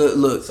sweep. It was a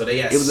look. So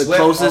they got it was a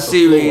closer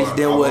series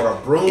than what.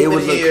 It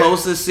was a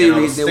closer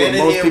series than what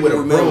most people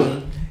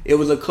remember. It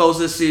was a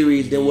closer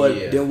series than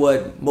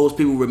what most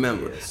people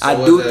remember. Yeah.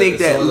 I do think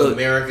that look,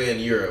 America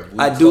and Europe.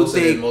 I do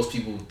think most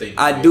people think.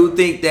 I do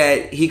think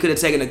that he could have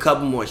taken a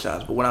couple more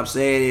shots, but what I'm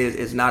saying is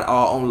it's not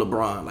all on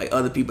LeBron. Like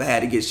other people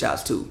had to get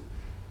shots too,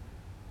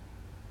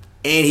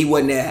 and he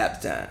wasn't there half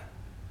the time.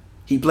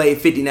 He played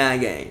 59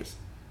 games,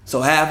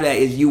 so half of that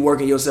is you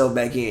working yourself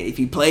back in. If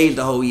he plays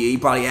the whole year, he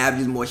probably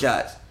averages more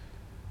shots.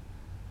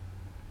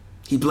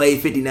 He played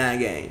 59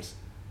 games.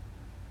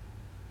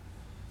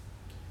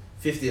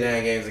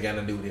 59 games are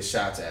gonna do with his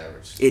shots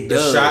average. It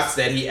does. The shots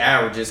that he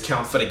averages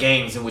count for the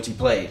games in which he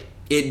played.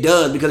 It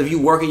does, because if you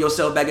working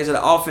yourself back into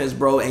the offense,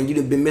 bro, and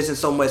you've been missing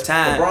so much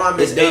time. LeBron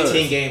missed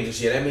 18 games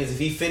this year. That means if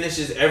he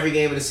finishes every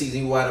game of the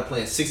season, he will wind up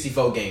playing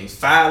 64 games.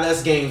 5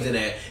 less games than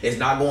that is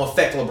not going to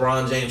affect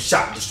LeBron James'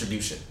 shot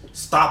distribution.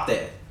 Stop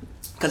that.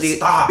 Because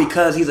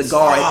he's a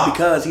guard.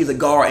 Because he's a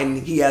guard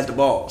and he has the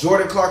ball.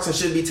 Jordan Clarkson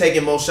should be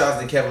taking more shots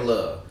than Kevin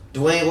Love.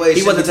 Dwayne Wade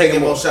he wasn't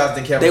taking more shots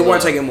than Kevin Love. They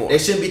weren't taking more. They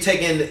shouldn't be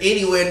taking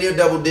anywhere near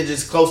double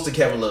digits close to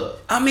Kevin Love.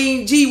 I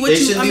mean, G, they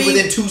shouldn't be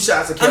within 2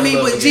 shots of Kevin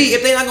Love. But G,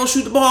 if they're not gonna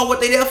shoot the ball, what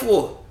they there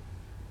for?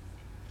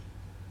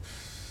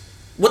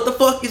 What the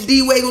fuck is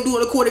D Wade gonna do on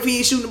the court if he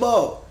ain't shooting the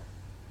ball?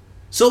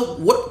 So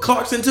what?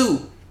 Clarkson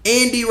too,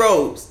 and D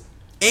Rose,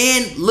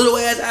 and little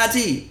ass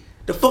IT.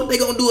 The fuck they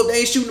gonna do if they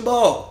ain't shooting the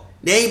ball?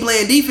 They ain't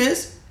playing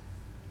defense.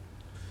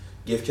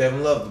 Give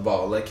Kevin Love the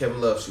ball. Let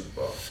Kevin Love shoot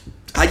the ball.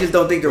 I just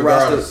don't think the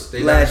roster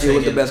last year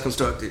was the best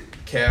constructed.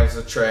 Cavs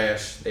are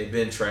trash. They've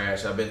been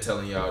trash. I've been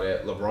telling y'all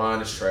that.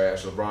 LeBron is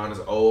trash. LeBron is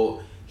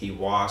old. He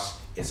washed.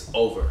 It's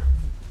over.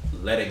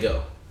 Let it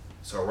go.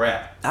 It's a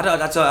wrap. I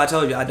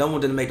told you, I don't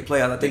want them to make the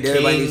playoffs. I think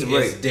everybody needs a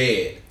break. The king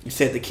is dead. You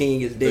said the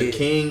king is dead. The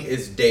king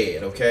is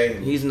dead, okay?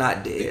 He's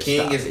not dead. The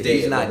king is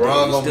dead.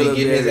 LeBron gonna be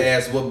getting his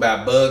ass whooped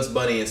by Bugs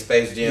Bunny in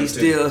Space Jam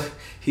 2.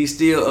 He's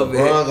still up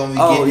there. LeBron gonna be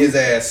getting his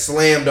ass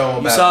slammed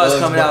on by Bugs Bunny. You saw us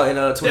coming out in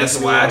 2021. That's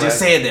why I just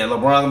said that.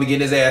 LeBron gonna be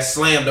getting his ass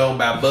slammed on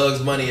by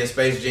Bugs Bunny in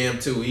Space Jam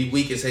 2. He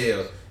weak as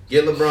hell.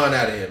 Get LeBron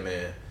out of here,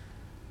 man.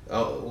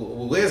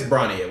 Where's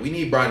Bronny at? We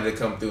need Bronny to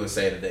come through and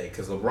say today,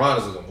 because LeBron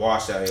is looking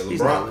washed out here. The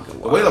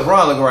way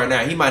LeBron looking right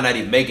now, he might not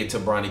even make it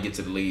till Bronny get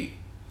to the league.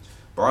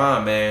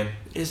 Bron, man,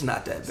 it's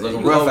not that bad. It's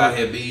looking rough out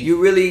here, B.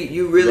 You really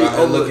you out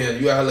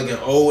here looking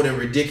old and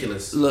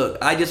ridiculous. Look,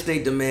 I just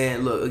think the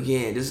man. Look,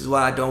 again, this is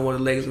why I don't want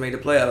the Lakers to make the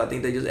playoffs. I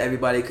think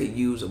everybody could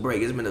use a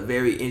break. It's been a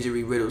very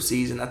injury riddled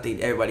season. I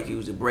think everybody could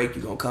use a break.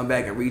 You're gonna come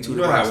back and retool. You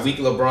know how weak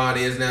LeBron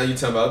is now. You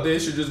talking about they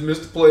should just miss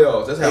the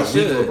playoffs? That's how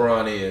weak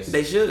LeBron is.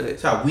 They should.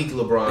 That's how weak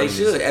LeBron is.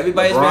 They should.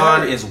 Everybody's been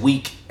hurt. LeBron is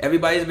weak.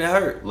 Everybody's been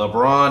hurt.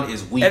 LeBron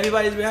is weak.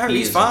 Everybody's been hurt.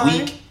 He's fine.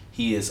 Weak.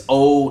 He is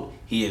old.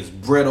 He is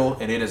brittle,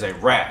 and it is a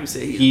wrap.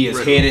 He is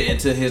headed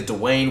into his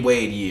Dwayne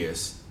Wade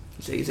years.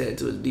 You say he's headed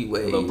to his D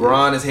Wade.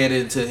 LeBron is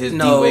headed into his D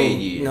Wade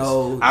years.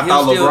 No, I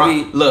thought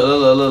LeBron.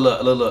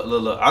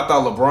 Look. I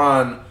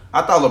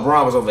thought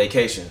LeBron was on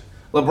vacation.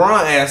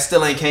 LeBron ass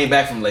still ain't came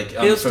back from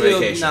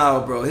vacation.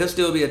 No, bro. He'll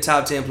still be a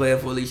top 10 player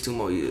for at least 2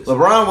 more years.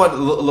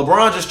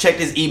 LeBron just checked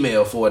his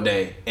email for a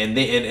day, and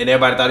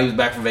everybody thought he was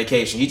back from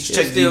vacation. He just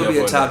checked his email for a day.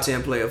 He'll still be a top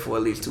 10 player for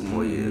at least 2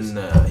 more years.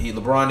 Nah,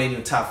 LeBron ain't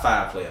even top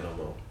 5 player no more.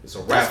 It's a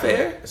wrap. That's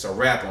fair. It's a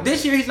wrap on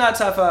this year. He's not a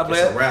top 5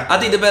 player. It's a wrap. I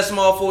think the best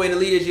small forward in the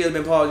league this year has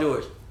been Paul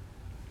George.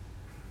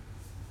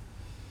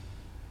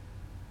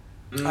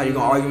 Are you gonna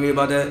argue with me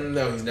about that?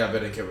 No, he's not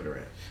better than Kevin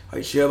Durant. Are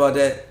you sure about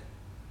that?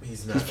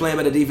 He's not. He's playing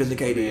better defense than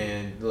KD.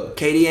 Man, look.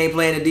 KD ain't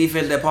playing the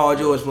defense that Paul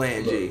George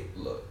playing.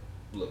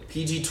 Look.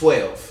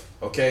 PG-12,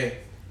 okay?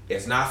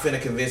 It's not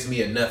finna convince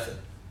me of nothing.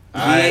 He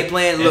ain't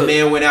playing. Look, that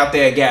man went out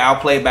there and got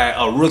outplayed by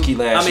a rookie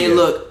last year.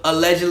 Look,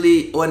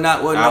 allegedly or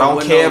not. I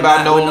don't care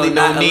about no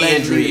knee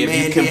injury.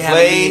 If you can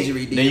play,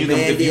 then you can.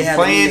 If you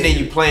playing, then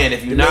you playing.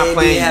 If you're not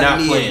playing, you're not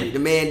playing. The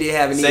man did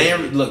have an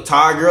injury. Look,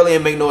 Todd Gurley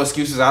ain't make no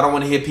excuses. I don't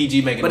want to hear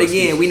PG making. But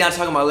again, we're not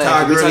talking about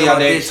last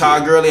year.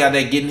 Todd Gurley out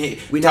there getting hit.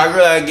 Todd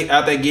Gurley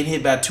out there getting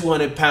hit by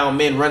 200-pound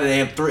men running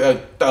at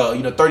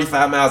him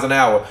 35 miles an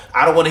hour.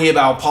 I don't want to hear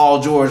about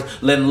Paul George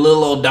letting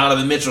little old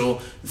Donovan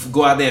Mitchell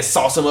go out there and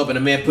sauce him up, and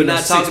the man putting up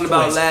 6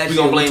 points. We're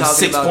gonna blame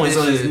 6 points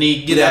on his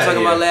knee. Get out of here.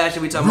 Talking about last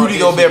year. We talking Rudy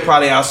Gobert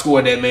probably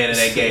outscored that man in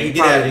that game.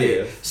 Get out of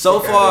here. So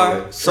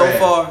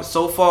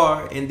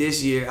far in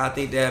this year, I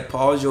think that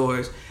Paul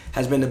George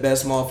has been the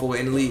best small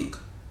forward in the league.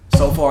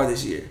 So far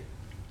this year.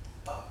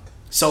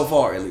 So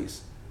far, at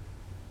least.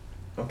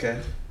 Okay.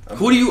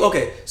 Who do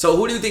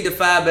you think the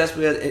 5 best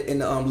players in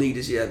the league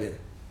this year have been?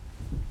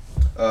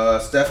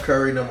 Steph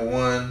Curry number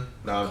 1.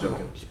 No, I'm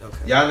joking.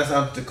 Okay. Giannis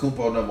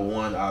Antetokounmpo number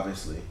 1,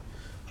 obviously.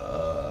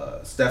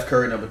 Steph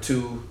Curry number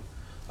 2.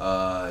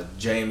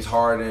 James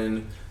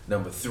Harden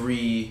number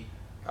 3.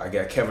 I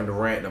got Kevin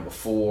Durant number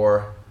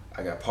 4.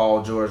 I got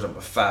Paul George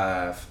number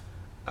 5.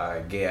 I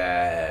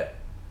got.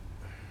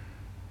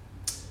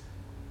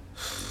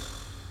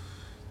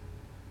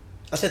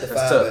 I said the 5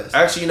 best.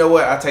 Actually, you know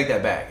what? I take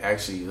that back.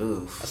 Actually,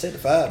 I said the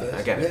 5 best.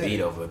 I got a beat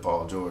over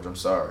Paul George. I'm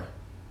sorry.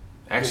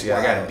 Actually,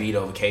 I got a beat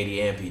over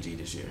KD and PG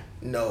this year.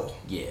 No.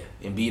 Yeah,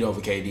 Embiid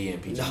over KD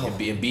and PG. No.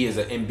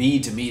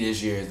 Embiid to me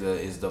this year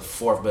is the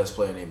 4th best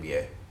player in the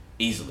NBA,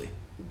 easily.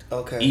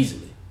 Okay.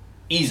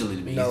 Easily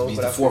to me. He's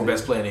the 4th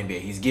best player in the NBA.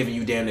 He's giving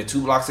you damn near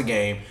 2 blocks a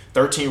game,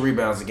 13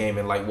 rebounds a game,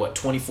 and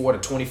 24 to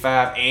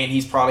 25, and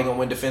he's probably gonna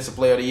win Defensive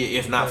Player of the Year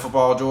if not for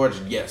Paul George.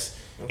 Yes,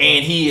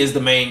 and he is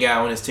the main guy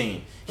on his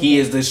team. He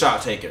is the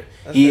shot taker.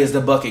 He is the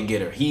bucket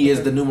getter. He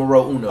is the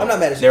numero uno. I'm not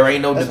mad at you. There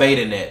ain't no debate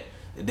in that.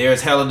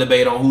 There's hella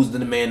debate on who's the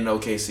man in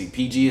OKC.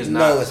 PG is not.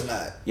 No, it's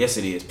not. Yes,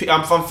 it is.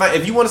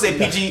 If you want to say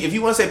PG, if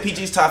you want to say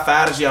PG's top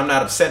 5 this year, I'm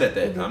not upset at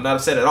that. I'm not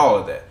upset at all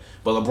at that.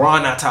 But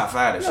LeBron not top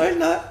 5 this year. No, he's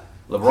not.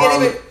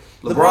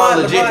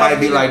 LeBron legit might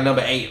be like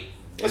number 8.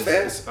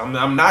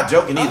 I'm not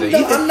joking either.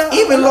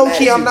 Even low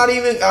key, I'm not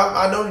even.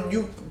 I know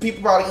you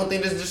people probably gonna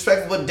think this is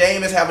disrespectful, but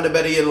Dame is having a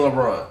better year than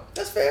LeBron.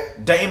 That's fair.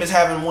 Dame is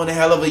having one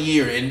hell of a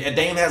year, and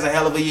Dame has a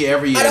hell of a year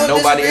every year.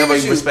 Nobody ever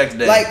respects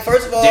Dame. Like,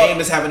 first of all, Dame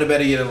is having a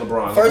better year than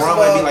LeBron. LeBron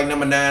might be like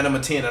number 9, number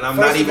 10, and I'm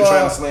not even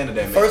trying to slander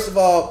that man. First of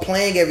all,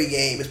 playing every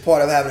game is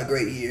part of having a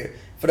great year.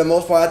 For the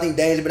most part, I think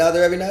Dame's been out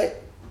there every night.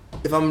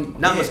 if I'm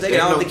not mistaken,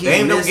 I don't think he's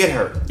Dame missed. Don't get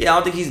hurt. Yeah, I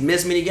don't think he's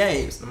missed many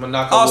games. I'm gonna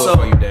knock on wood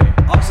for you, Dame.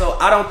 Also,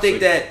 I don't think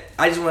that.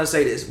 I just want to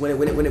say this: when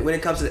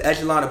it comes to the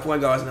echelon of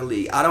point guards in the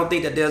league, I don't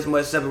think that there's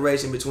much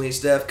separation between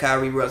Steph,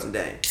 Kyrie, Russ, and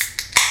Dame.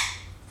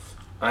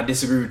 I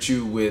disagree with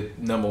you with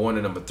number 1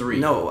 and number 3.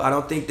 No, I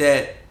don't think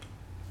that.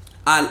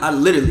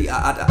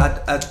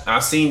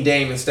 I've seen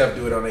Dame and Steph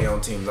do it on their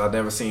own teams. I've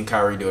never seen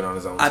Kyrie do it on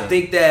his own team. I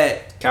think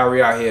that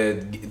Kyrie out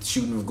here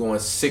shooting, going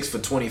 6 for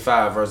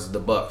 25 versus the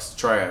Bucks.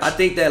 Trash. I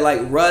think that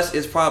like Russ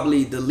is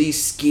probably the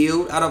least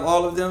skilled out of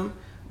all of them,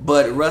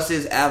 but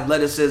Russ's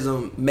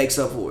athleticism makes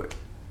up for it.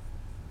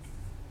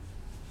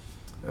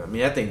 I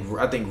mean, I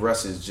think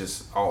Russ is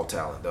just all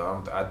talent,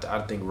 though. I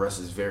think Russ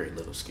is very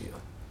little skill.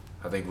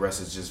 I think Russ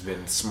has just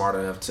been smart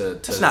enough to.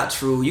 That's not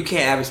true. You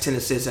can't average 10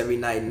 assists every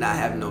night and not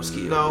have no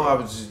skill. No,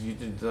 bro.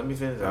 Let me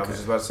finish. Okay. I was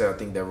just about to say I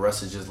think that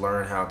Russ has just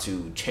learned how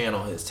to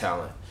channel his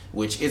talent,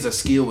 which is a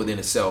skill within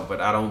itself.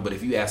 But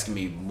if you asking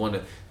me,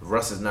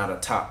 Russ is not a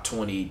top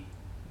 20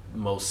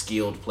 most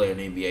skilled player in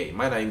the NBA. He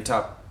might not even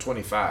top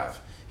 25.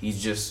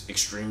 He's just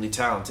extremely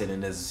talented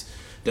and has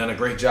done a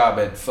great job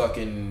at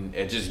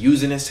just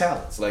using his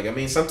talents. Like, I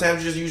mean,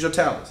 sometimes you just use your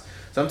talents.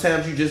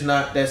 Sometimes you're just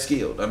not that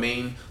skilled. I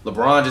mean,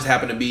 LeBron just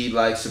happened to be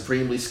like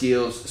supremely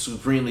skilled,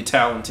 supremely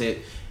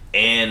talented,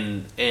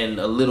 and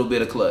a little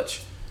bit of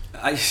clutch.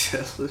 A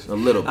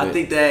little bit. I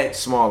think that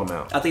small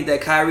amount. I think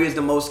that Kyrie is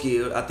the most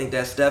skilled. I think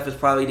that Steph is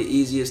probably the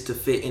easiest to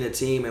fit in a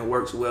team and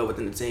works well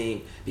within the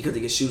team because he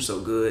can shoot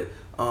so good.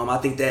 I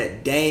think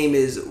that Dame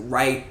is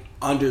right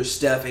under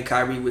Steph and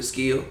Kyrie with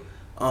skill.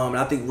 And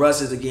I think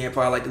Russ is again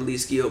probably like the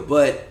least skilled,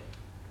 but.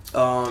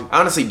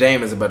 Honestly,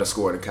 Dame is a better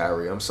scorer than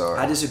Kyrie. I'm sorry.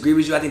 I disagree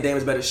with you. I think Dame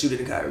is a better shooter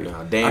than Kyrie.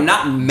 No, Dame, I'm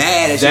not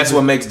mad at you. That's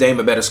what makes Dame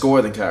a better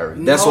scorer than Kyrie.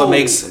 No. That's what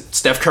makes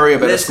Steph Curry a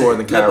better scorer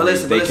than Kyrie.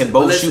 They can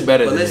both shoot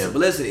better than him. But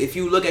listen, if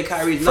you look at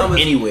Kyrie's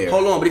numbers, anywhere.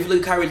 Hold on, but if you look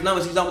at Kyrie's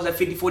numbers, he's almost at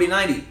 50, 40,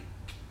 90.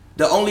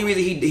 The only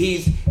reason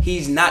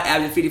he's not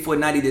averaging 50, 40,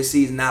 90 this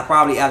season, now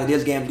probably after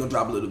this game is going to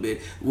drop a little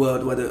bit, well,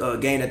 the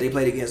game that they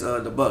played against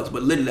the Bucks,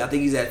 but literally I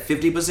think he's at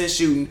 50%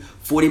 shooting,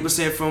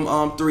 40%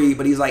 from 3,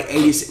 but he's like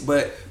 80,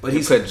 but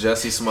he's put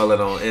Jussie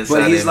Smollett on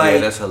inside NBA, like,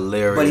 that's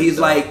hilarious. But he's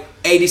like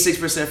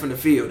 86% from the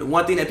field. The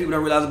one thing that people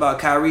don't realize about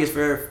Kyrie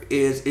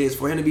is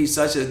for him to be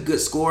such a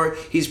good scorer,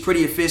 he's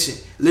pretty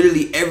efficient.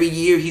 Literally every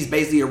year he's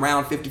basically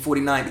around 50,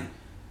 40, 90.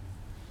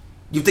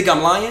 You think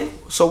I'm lying?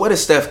 So what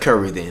is Steph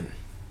Curry then?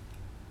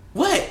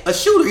 What? A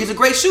shooter. He's a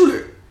great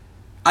shooter.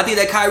 I think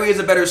that Kyrie is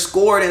a better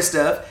scorer than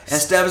Steph, and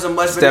Steph is a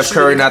much better shooter. Steph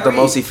Curry not than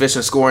the most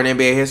efficient scorer in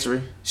NBA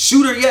history?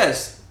 Shooter,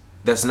 yes.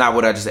 That's not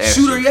what I just asked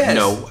Shooter, you. yes.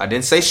 No, I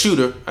didn't say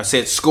shooter. I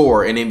said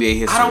scorer in NBA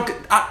history.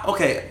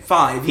 Okay,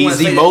 fine. If he's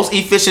the most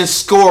efficient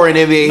scorer in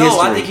NBA history.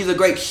 No, I think he's a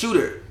great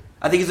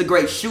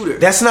shooter.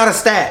 That's not a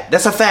stat.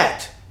 That's a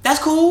fact. That's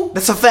cool.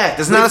 That's a fact.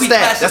 That's not a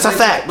stat. That's a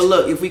fact. But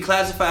look, if we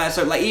classify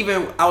certain, like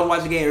even I was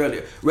watching the game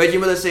earlier. Reggie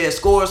Miller said,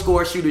 "Score,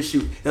 shooter,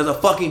 shoot." There's a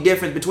fucking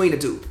difference between the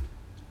two.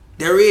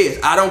 There is.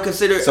 I don't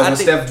consider. So when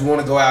Steph want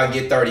to go out and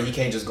get 30, he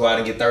can't just go out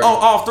and get 30.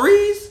 Off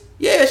threes?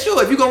 Yeah,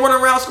 sure. If you're gonna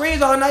run around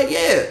screens all night,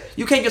 yeah.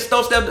 You can't just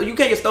throw Steph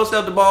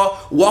the ball,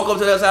 walk up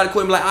to the other side of the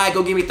court and be like, all right,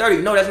 go give me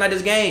 30. No, that's not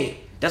his game.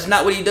 That's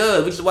not what he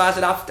does. Which is why I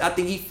said I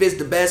think he fits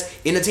the best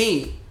in the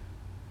team.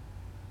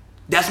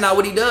 That's not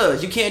what he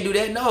does. You can't do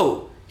that.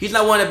 No. He's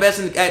not one of the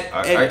best I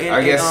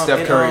guess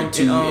Steph Curry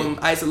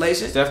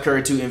isolation. Steph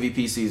Curry 2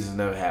 MVP seasons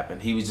never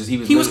happened. He was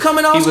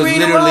coming off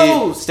screen and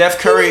rolls. Steph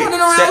Curry he was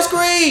running around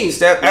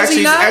screens.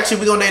 Actually,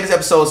 we're gonna name this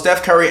episode.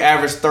 Steph Curry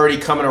averaged 30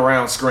 coming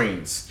around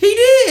screens. He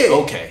did.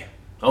 Okay.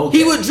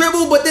 He would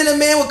dribble, but then the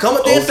man would come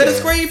up there and set a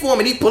screen for him,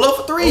 and he'd pull up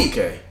for 3.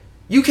 Okay.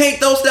 You can't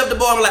throw Steph the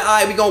ball and be like, all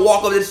right, we're gonna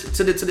walk over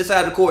to the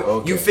side of the court.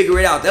 Okay. You figure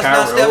it out. That's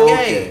not Steph's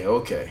game.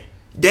 Okay.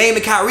 Dame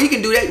and Kyrie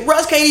can do that.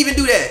 Russ can't even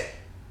do that.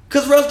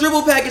 Cause Russ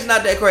dribble package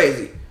not that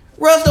crazy.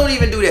 Russ don't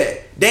even do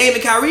that. Dame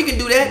and Kyrie can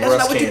do that. That's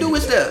not what you do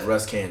with Steph.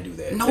 Russ can't do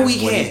that. No, he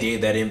can't. When he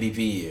did that MVP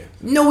year.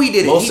 No, he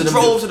didn't.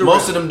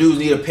 Most of them dudes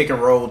need a pick and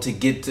roll to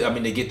get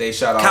their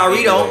shot off.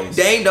 Kyrie don't.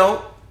 Dame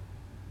don't.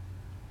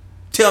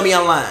 Tell me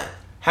I'm lying.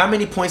 How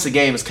many points a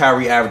game is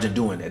Kyrie averaging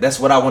doing that? That's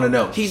what I want to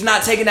know. He's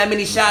not taking that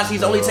many shots.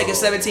 He's only taking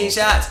 17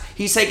 shots.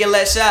 He's taking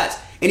less shots.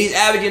 And he's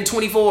averaging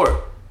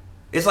 24.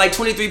 It's like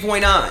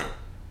 23.9.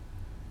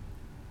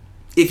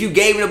 If you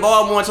gave him the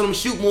ball more and told him to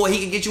shoot more,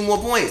 he could get you more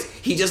points.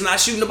 He's just not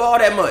shooting the ball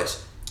that much.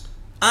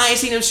 I ain't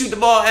seen him shoot the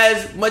ball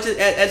as much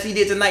as he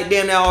did tonight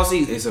damn near all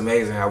season. It's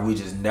amazing how we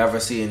just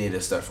never see any of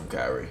this stuff from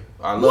Kyrie.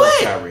 I love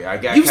Kyrie. I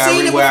got You've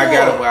Kyrie where I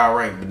got him where I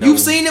rank. But no, you've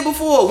seen it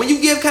before. When you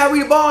give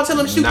Kyrie the ball and tell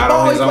him to shoot the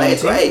ball, he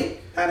plays great.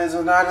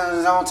 Not on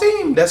his own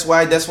team. That's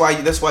why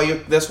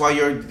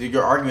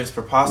your argument is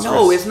preposterous.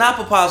 No, it's not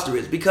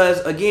preposterous because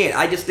again,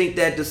 I just think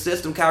that the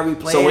system Kyrie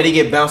playing. So when he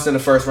get bounced in the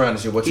first round,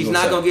 he's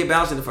not gonna get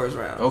bounced in the first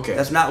round. Okay,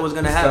 that's not what's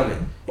gonna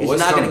happen. He's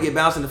not gonna get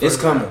bounced in the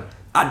first round. It's coming.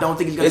 I don't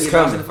think he's gonna get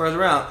bounced in the first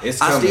round.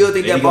 It's I still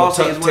think that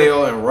Boston is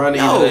one. And run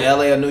either to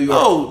LA or New York.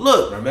 Oh,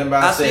 look. Remember,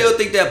 I still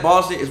think that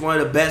Boston is one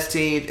of the best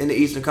teams in the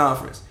Eastern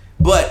Conference.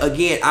 But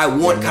again, I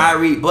want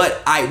Kyrie.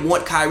 But I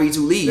want Kyrie to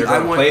leave. They're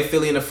gonna play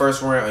Philly in the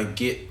first round and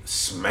get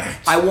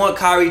smacked. I want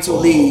Kyrie to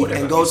leave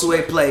and go to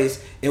a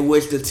place in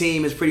which the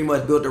team is pretty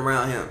much built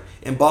around him.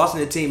 In Boston,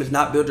 the team is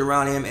not built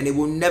around him, and it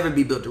will never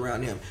be built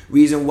around him.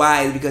 Reason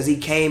why is because he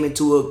came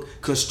into a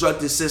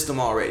constructed system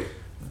already.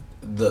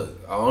 The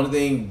only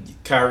thing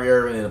Kyrie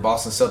Irving and the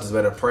Boston Celtics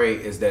better pray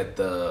is that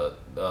the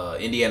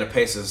Indiana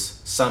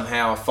Pacers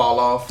somehow fall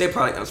off. They're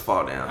probably gonna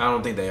fall down. I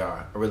don't think they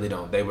are. I really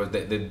don't.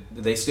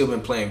 They still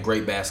been playing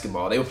great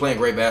basketball. They were playing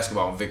great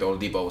basketball when Victor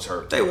Oladipo was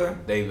hurt. They were.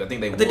 I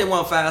think they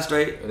won 5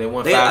 straight. They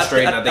won 5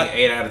 straight, and I think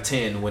 8 out of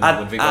 10 when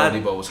Victor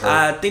Oladipo was hurt.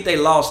 I think they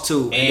lost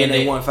 2, and then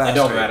they won 5 straight. It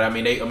don't matter. I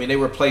mean, they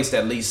replaced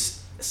at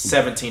least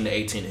 17 to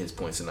 18 of his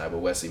points tonight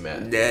with Wesley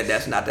Matthews.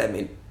 That's not that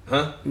many.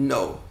 Huh?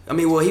 No. I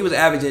mean, well, he was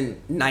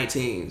averaging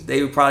 19.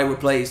 They would probably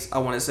replace, I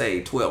want to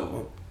say, 12 of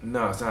them.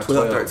 No, it's not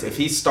 12. 13. If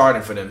he's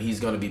starting for them, he's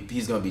gonna be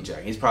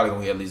jacked. He's probably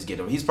gonna at least get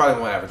him. He's probably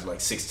gonna average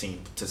like 16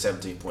 to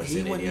 17 points.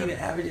 He wouldn't even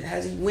average.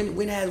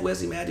 When has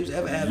Wesley Matthews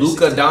ever averaged?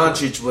 Luka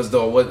Doncic was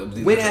the what?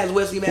 When has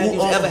Wesley Matthews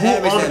ever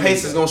averaged? Who on the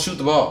Pacers gonna shoot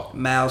the ball?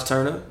 Miles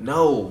Turner.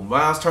 No,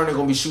 Miles Turner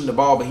gonna be shooting the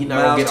ball, but he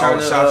not gonna get all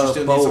the shots. You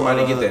still need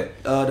somebody to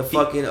get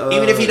that.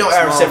 Even if he don't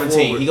average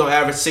 17, he gonna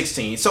average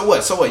 16. So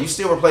what? You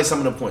still replace some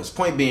of them points.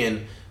 I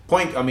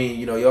mean,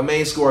 your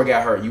main scorer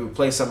got hurt. You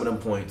replace some of them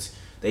points.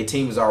 Their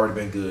team has already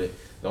been good.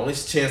 The only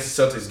chance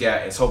the Celtics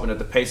got is hoping that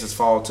the Pacers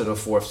fall to the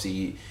 4th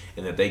seed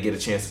and that they get a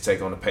chance to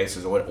take on the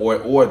Pacers,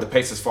 or the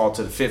Pacers fall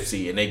to the 5th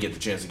seed and they get the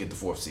chance to get the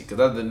 4th seed. Because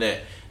other than that,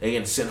 they're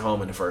getting sent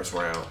home in the first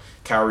round.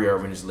 Kyrie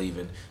Irving is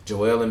leaving.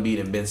 Joel Embiid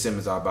and Ben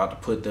Simmons are about to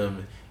put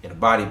them in a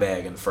body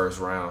bag in the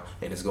first round,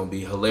 and it's going to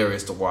be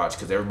hilarious to watch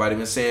because everybody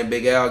been saying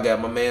Big Al got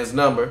my man's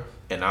number.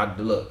 And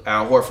look,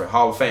 Al Horford,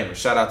 Hall of Famer.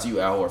 Shout out to you,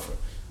 Al Horford.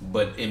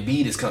 But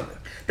Embiid is coming.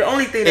 The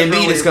only thing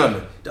Embiid is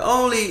coming.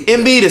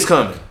 Embiid is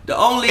coming.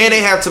 And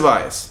they have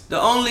Tobias. The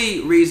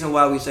only reason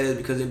why we say this is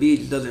because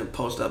Embiid doesn't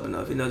post up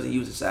enough. He doesn't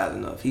use his size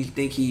enough. He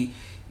think he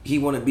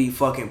want to be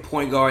fucking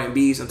point guard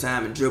Embiid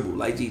sometime and dribble.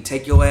 Like,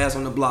 take your ass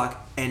on the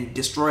block and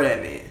destroy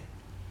that man.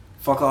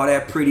 Fuck all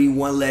that pretty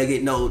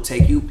one-legged. No,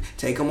 take him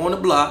on the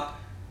block,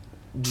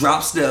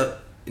 drop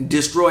step, and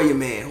destroy your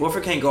man.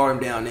 Horford can't guard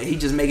him down there. He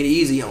just make it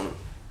easy on him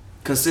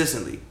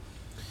consistently.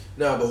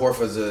 No, but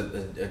Horford's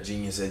a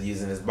genius at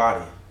using his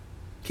body.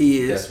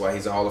 He is. That's why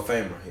he's a Hall of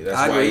Famer.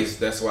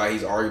 That's why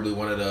he's arguably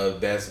one of the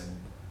best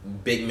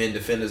big men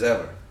defenders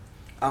ever.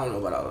 I don't know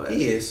about all of that.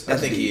 He is. I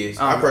think he is.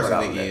 I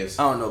personally think he is.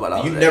 I don't know about all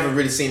of that. You've never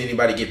really seen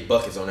anybody get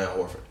buckets on Al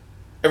Horford.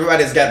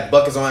 Everybody that's got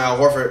buckets on Al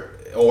Horford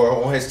or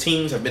on his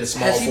teams have been a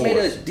small forward.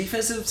 Has he made a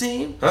defensive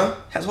team? Huh?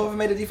 Has Horford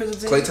made a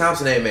defensive team? Klay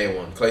Thompson ain't made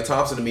one. Klay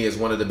Thompson to me is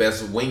one of the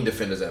best wing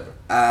defenders ever.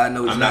 I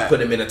know he's I'm not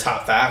putting him in a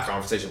top 5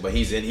 conversation, but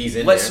he's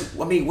in there.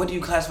 I mean, what do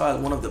you classify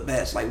as one of the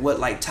best? Like what?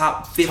 Like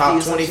top 50?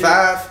 Top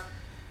 25?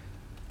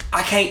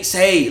 I can't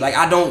say. Like,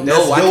 I don't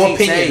know. That's your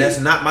opinion.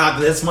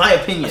 That's my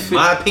opinion.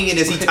 My opinion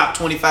is he top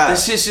 25.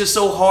 This shit's just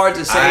so hard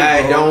to say.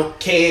 I don't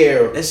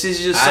care. This is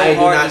just so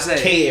hard to say. I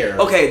do not care.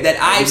 Okay, that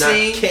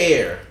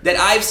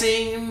I've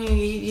seen.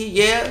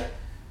 Yeah.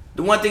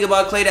 The one thing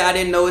about Klay that I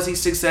didn't know is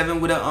he's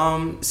 6'7" with a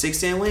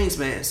 6'10"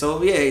 wingspan.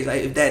 So yeah, he's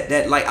like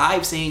that like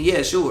I've seen.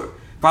 Yeah, sure.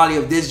 Probably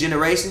of this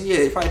generation.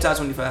 Yeah, probably top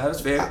 25.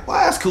 That's fair.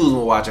 Why is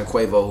Kuzma watching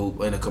Quavo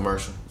hoop in a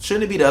commercial?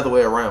 Shouldn't it be the other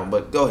way around?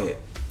 But go ahead.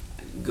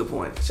 Good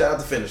point. Shout out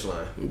the finish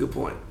line. Good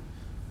point.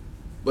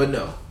 But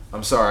no,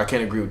 I'm sorry, I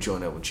can't agree with you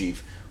on that one,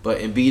 Chief. But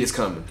Embiid is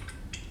coming,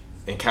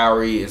 and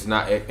Kyrie is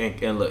not.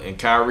 And look, and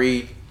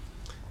Kyrie,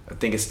 I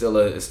think it's still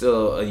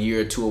a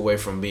year or two away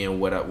from being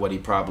what he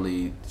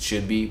probably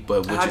should be.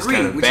 But which is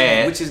kind of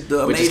bad.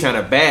 Which is kind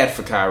of bad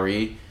for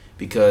Kyrie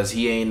because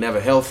he ain't never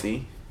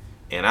healthy,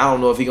 and I don't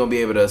know if he's gonna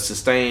be able to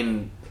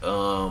sustain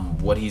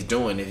what he's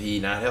doing if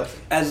he's not healthy.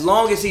 As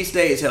long as he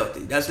stays healthy,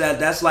 that's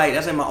like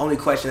my only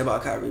question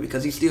about Kyrie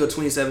because he's still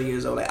 27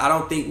 years old. Like, I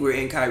don't think we're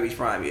in Kyrie's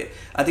prime yet.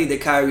 I think that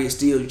Kyrie is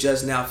still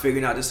just now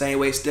figuring out the same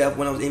way Steph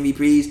won those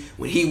MVPs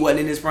when he wasn't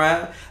in his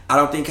prime. I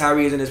don't think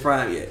Kyrie is in his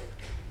prime yet.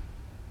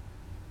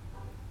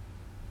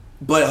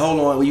 But hold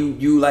on,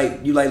 you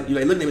looking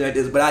at me like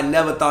this, but I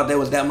never thought there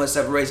was that much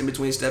separation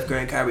between Steph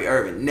Curry and Kyrie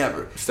Irving.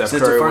 Never. Steph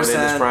Curry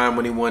wasn't in his prime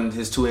when he won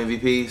his 2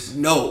 MVPs?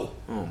 No.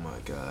 Oh my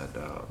God,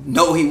 dog.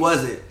 No, he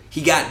wasn't.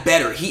 He got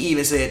better. He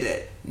even said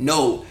that.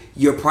 No,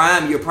 your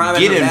prime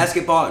as a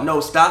basketball. No,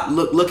 stop.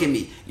 Look at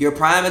me. Your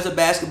prime as a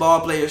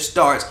basketball player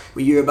starts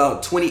when you're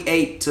about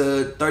 28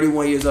 to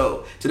 31 years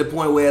old. To the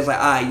point where it's like,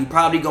 all right, you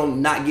probably gonna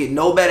not get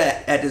no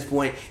better at this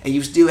point, and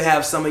you still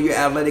have some of your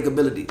athletic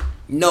ability.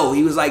 No,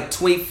 he was like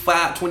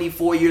 25,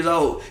 24 years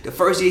old. The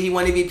first year he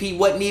won MVP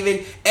wasn't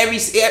even every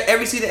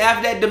season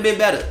after that done been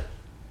better.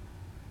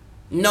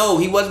 No,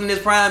 he wasn't in his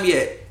prime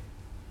yet.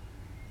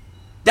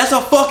 That's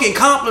a fucking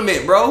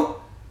compliment, bro.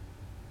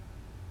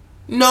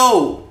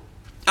 No,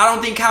 I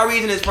don't think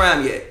Kyrie's in his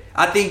prime yet.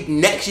 I think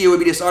next year would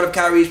be the start of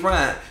Kyrie's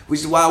prime,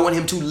 which is why I want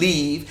him to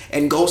leave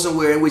and go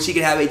somewhere in which he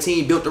can have a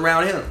team built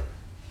around him.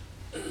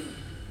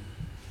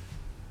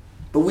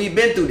 But we've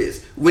been through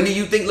this. When do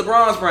you think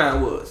LeBron's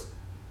prime was?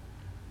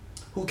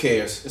 Who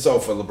cares? It's over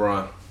for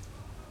LeBron.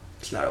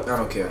 It's not over. I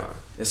don't care.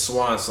 It's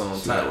Swan Song time.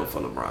 It's not over for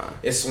LeBron.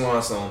 It's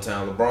Swan Song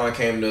time. LeBron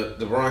came to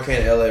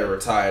LA to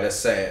retire. That's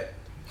sad.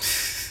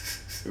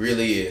 It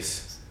really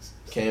is.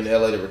 Came to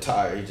LA to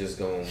retire. He just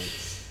gonna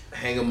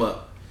hang him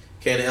up.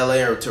 Came to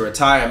LA to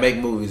retire and make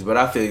movies. But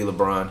I feel you,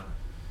 LeBron.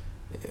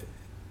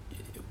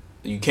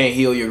 You can't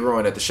heal your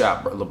groin at the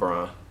shop,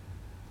 LeBron.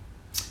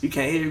 You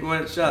can't heal your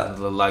groin at the shop.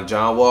 Like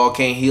John Wall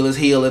can't heal his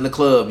heel in the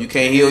club. You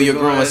can't heal your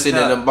groin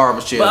sitting in the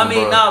barber chair. But I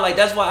mean, like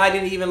that's why I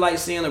didn't even like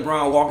seeing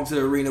LeBron walk into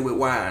the arena with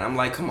wine. I'm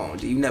like, come on,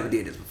 G, you never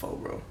did this before,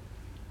 bro.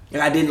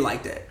 And I didn't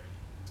like that.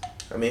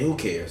 I mean, who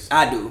cares?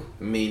 I do.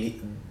 I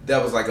mean,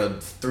 that was like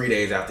 3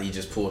 days after he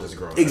just pulled his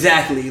groin.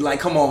 Exactly. Like,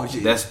 come on, G.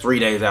 That's 3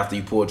 days after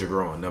you pulled your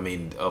groin. I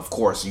mean, of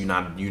course,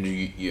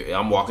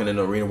 I'm walking in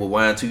the arena with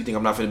wine too. You think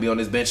I'm not finna be on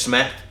this bench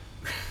smacked?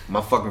 My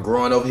fucking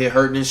groin over here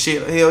hurting and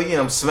shit. Hell yeah,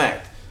 I'm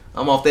smacked.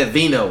 I'm off that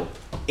vino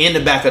in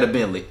the back of the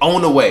Bentley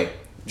on the way,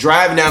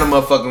 driving down the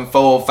motherfucking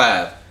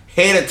 405,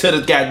 headed to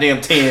the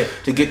goddamn 10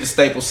 to get to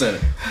Staples Center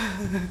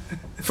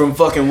from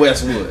fucking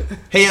Westwood.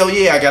 Hell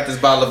yeah, I got this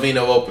bottle of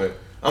vino open.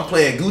 I'm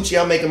playing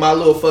Gucci. I'm making my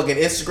little fucking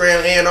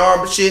Instagram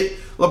A&R shit.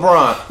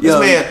 LeBron,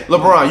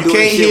 you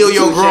can't heal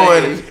your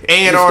groin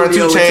A&R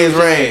 2 Chainz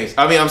reigns.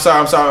 I mean, I'm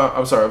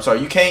sorry.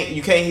 You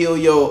can't heal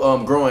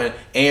your groin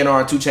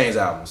A&R 2 Chainz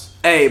albums.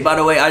 Hey, by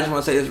the way, I just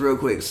want to say this real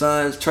quick.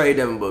 Suns trade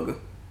Devin Booker.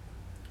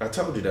 I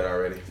told you that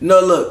already. No,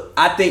 look.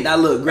 Granted.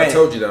 I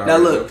told you that already. Now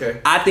look, okay.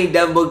 I think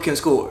Devin Booker can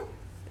score.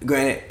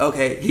 Granted,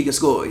 okay, he can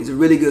score. He's a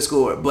really good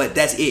scorer, but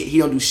that's it. He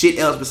don't do shit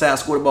else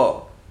besides score the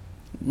ball.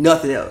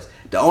 Nothing else.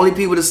 The only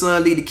people the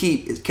Suns need to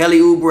keep is Kelly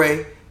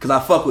Oubre, because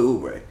I fuck with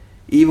Oubre.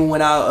 Even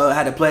when I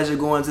had the pleasure of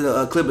going to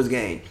the Clippers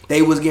game,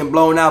 they was getting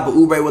blown out, but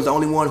Oubre was the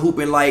only one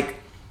hooping like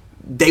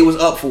they was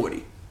up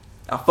 40.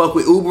 I fuck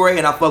with Oubre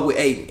and I fuck with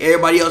Aiden.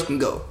 Everybody else can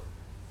go.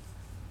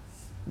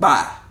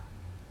 Bye.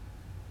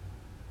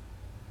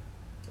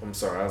 I'm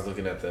sorry, I was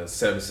looking at the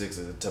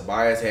 76ers.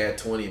 Tobias had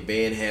 20,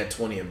 Ben had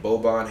 20, and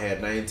Boban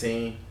had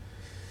 19.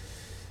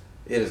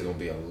 It is going to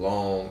be a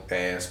long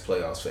ass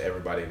playoffs for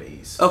everybody in the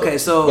East. Okay,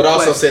 so but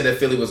also said that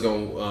Philly was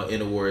going to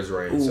end the Warriors'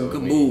 reign. Ooh, so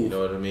good move. You know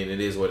what I mean? It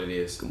is what it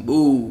is. Good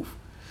move.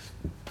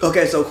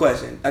 Okay, so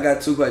question. I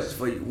got 2 questions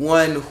for you.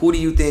 One, who do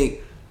you think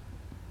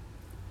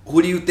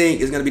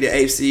is going to be the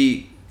 8th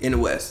seed in the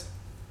West?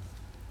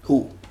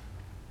 Who?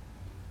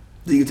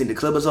 Do you think the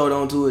Clippers hold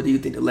on to it? Do you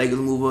think the Lakers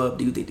move up?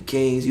 Do you think the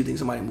Kings? Do you think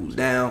somebody moves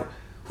down?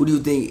 Who do you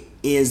think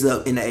ends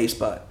up in the 8th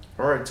spot?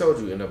 I already told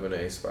you end up in the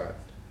 8th spot.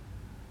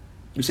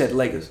 You said the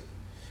Lakers.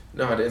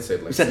 No, I didn't say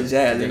the Lakers. You said the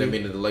Jazz. Then I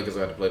mean that the Lakers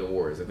are going to play the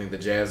Warriors. I think the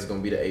Jazz is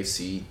going to be the 8th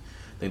seed.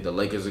 I think the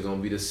Lakers are going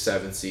to be the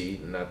 7th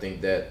seed, and I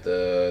think that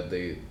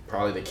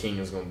probably the Kings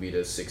is going to be the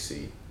 6th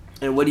seed.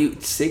 And what do you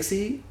 6th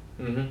seed?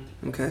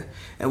 Mm-hmm. Okay.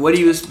 And what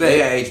do you expect?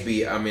 They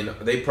HB. I mean,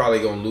 they probably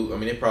gonna lose. I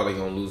mean, they probably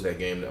gonna lose that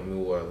game. I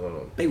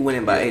mean, they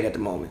winning by 8 at the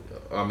moment.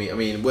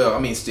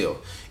 Still,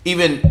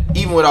 even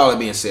with all that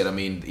being said, I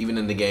mean, even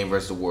in the game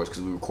versus the Warriors,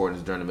 because we recorded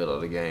this during the middle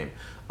of the game.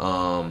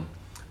 I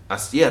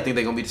think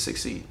they're gonna be the 6th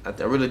seed. I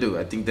really do.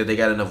 I think that they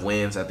got enough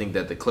wins. I think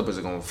that the Clippers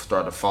are gonna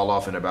start to fall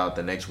off in about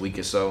the next week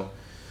or so.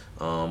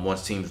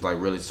 Once teams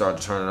like really start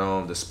to turn it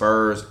on. The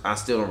Spurs, I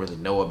still don't really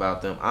know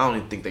about them. I don't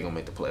even think they're gonna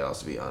make the playoffs,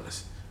 to be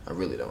honest. I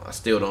really don't. I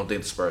still don't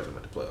think the Spurs are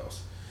going to make the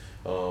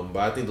playoffs. But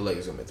I think the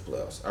Lakers are going to make the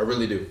playoffs. I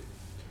really do.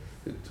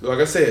 Like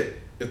I said,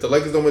 if the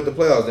Lakers don't make the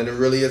playoffs, then it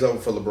really is over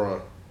for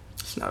LeBron.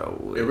 It's not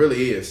over. It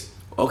really is.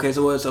 Okay,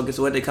 so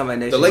what they come at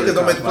next? The Lakers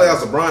don't make the playoffs.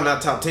 LeBron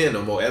not top 10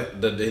 no more.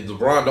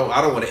 LeBron don't. I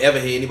don't want to ever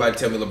hear anybody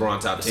tell me LeBron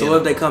top 10. So what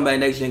if they come back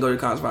next year and go to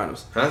the conference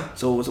finals? Huh?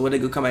 So what they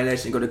could come back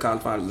next year and go to the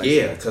conference finals next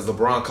year? Because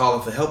LeBron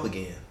calling for help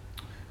again.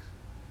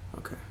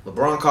 Okay.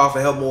 LeBron called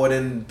for help more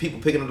than people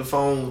picking up the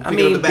phone.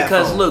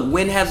 Because look,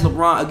 when has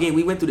LeBron, again,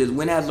 we went through this,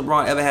 when has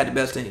LeBron ever had the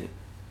best team?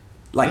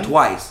 Like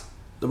twice.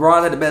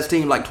 LeBron had the best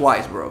team like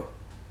twice, bro,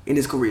 in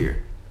his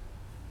career.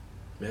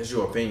 That's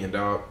your opinion,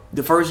 dog.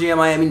 The first year in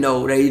Miami,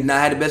 no. They did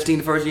not have the best team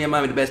the first year in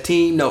Miami. The best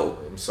team, no.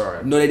 I'm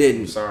sorry. No, they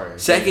didn't. I'm sorry.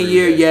 Second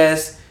year,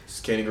 yes.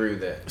 Can't agree with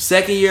that.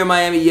 Second year in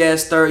Miami,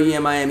 yes. Third year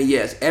in Miami,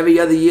 yes. Every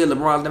other year,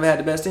 LeBron's never had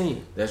the best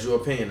team. That's your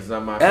opinion. It's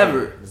not my opinion.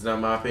 Ever. It's not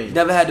my opinion.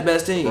 Never had the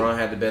best team. LeBron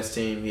had the best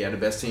team. He had the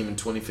best team in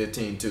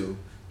 2015 too.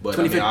 But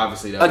I mean,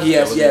 obviously that was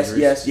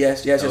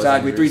yes. I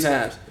agree. 3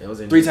 times. It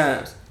was 3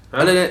 times.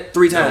 Other than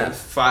 3 times. No,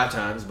 5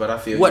 times, but I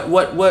feel what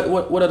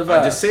are the 5?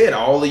 I just said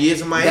all the years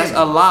in Miami. That's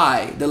a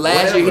lie. The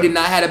last year he did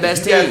not have the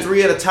best team. You got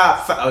 3 of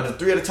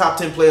the top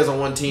 10 players on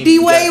one team. D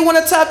Wade won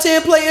a top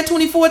 10 player in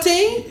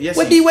 2014. Yes,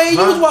 what D Wade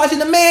you was watching?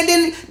 The man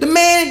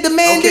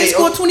didn't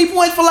score 20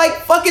 points for like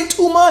fucking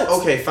 2 months.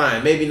 Okay,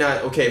 fine, maybe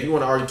not. Okay, if you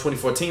want to argue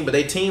 2014, but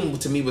their team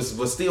to me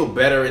was still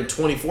better in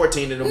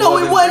 2014 than it was. No,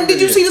 it wasn't.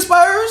 Did you see the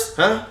Spurs?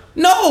 Huh?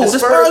 No, the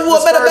Spurs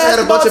were a better had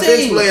a bunch basketball of bench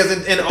team. players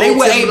and They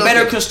were a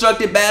better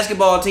constructed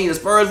basketball team. The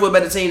Spurs were a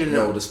better team than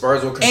them. No, the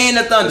Spurs were and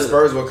the Thunder. The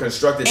Spurs were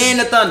constructed. And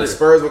the Thunder. The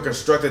Spurs were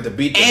constructed to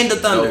beat them. And the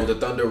Thunder. No, the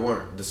Thunder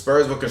weren't. The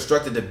Spurs were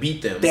constructed to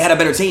beat them. They had a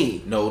better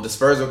team. No, the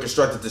Spurs were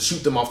constructed to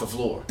shoot them off the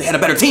floor. They had a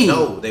better team.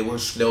 No, they were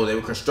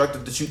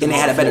constructed to shoot them and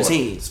off the floor. they had a better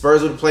team.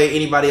 Spurs would have played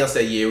anybody else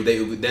that year.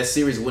 That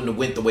series wouldn't have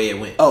went the way it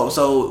went.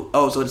 So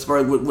the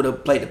Spurs would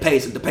have played the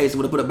Pacers. The Pacers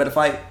would have put a better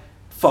fight.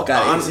 Fuck out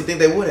of here. I honestly think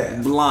they would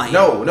have. Lying.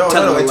 No. In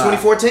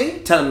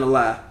 2014? Telling a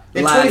lie.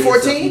 In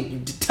 2014? You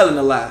telling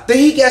a lie. The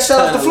Heat got shot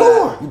off the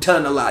floor. You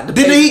telling a lie. Did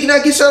the Heat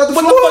not get shot off the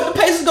floor? What the fuck the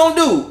Pacers gonna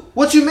do?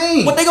 What you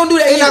mean? What they gonna do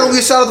that They not gonna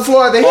get shot off the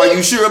floor. Are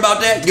you sure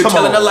about that? You're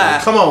telling a lie.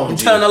 Come on. You're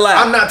telling a lie.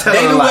 I'm not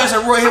telling a lie. David West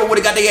and Roy Hill would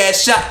have got their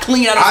ass shot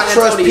clean out of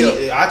San Antonio.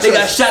 They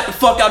got shot the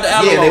fuck out the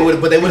Alamo. Yeah, they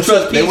would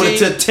have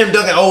took Tim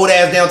Duncan old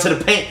ass down to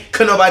the paint.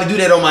 Couldn't nobody do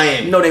that on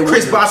Miami. No, they wouldn't.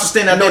 Chris Bosh was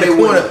standing out there in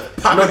the corner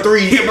popping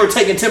threes. Hibbert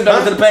taking Tim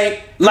Duncan to the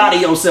paint. Lie to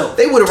yourself.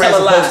 They would have ran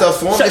some post ups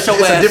for him. Shut your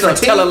it's ass a different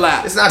up. team. Tell a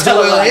lie. It's not Tell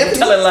a lie. Anthony.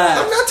 Tell a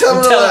lie. I'm not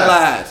telling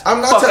lies.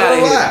 I'm not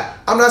telling a lie.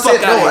 I'm not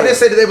saying no. I didn't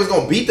say that they was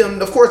gonna beat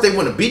them. Of course they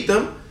wouldn't have beat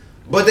them.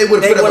 But they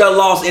would have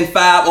lost in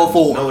 5 or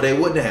 4. No, they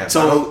wouldn't have.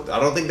 So I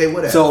don't think they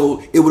would have.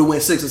 So it would have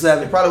went 6 or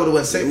 7. They probably would have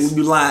went 6.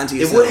 You lying to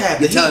yourself. It would have.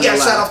 The Heat got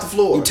shot off the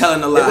floor. You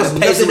telling a lie. There was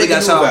nothing they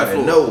got shot off the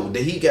floor. No, the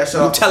Heat got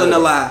shot off the floor. You telling a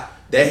lie.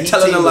 That Heat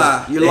telling team a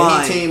lie. You're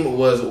lying. The Heat team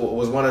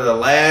was one of the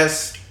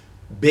last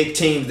big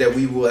teams that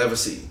we will ever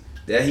see.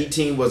 That Heat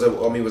team was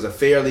a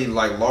fairly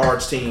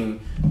large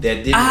team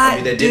that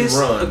didn't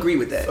run. Agree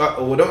with that. Well,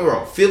 don't get me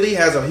wrong. Philly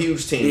has a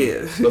huge team.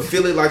 Yeah. But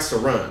Philly likes to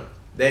run.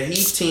 That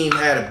Heat team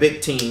had a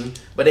big team,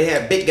 but they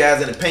had big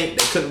guys in the paint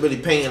that couldn't really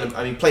play in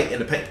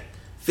the paint.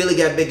 Philly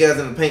got big guys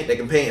in the paint that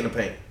can play in the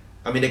paint.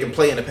 They can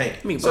play in the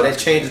paint. So that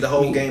changes the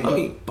whole game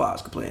up.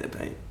 Bosh could play in the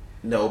paint.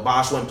 No,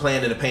 Bosh wasn't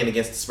playing in the paint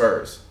against the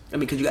Spurs.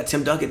 Because you got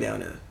Tim Duncan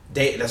down there.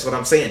 That's what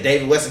I'm saying.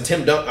 David West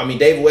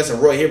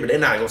and Roy Hibbert, they're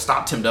not gonna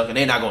stop Tim Duncan.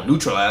 They're not gonna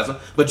neutralize him.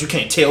 But you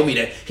can't tell me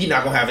that he's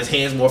not gonna have his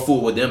hands more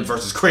full with them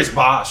versus Chris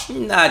Bosh.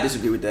 Nah, I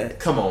disagree with that.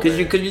 Come on, because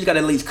you just gotta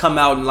at least come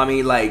out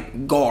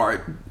and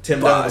guard. Tim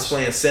Duncan was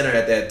playing center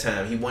at that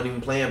time. He wasn't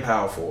even playing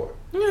power forward.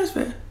 Yeah, that's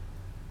fair.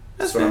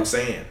 That's what I'm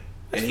saying.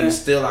 And he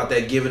was still out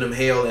there giving them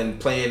hell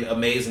and playing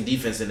amazing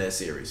defense in that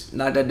series.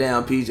 Knock that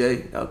down,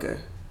 PJ. Okay,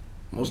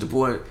 one of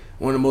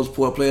the most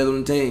important players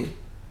on the team.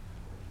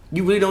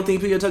 You really don't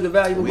think PJ Tucker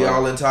valuable? We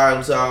all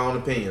entitled to our own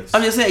opinions.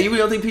 I'm just saying, you really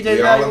don't think PJ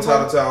valuable? We all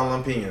entitled to our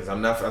own opinions. I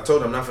told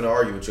you I'm not going to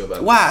argue with you about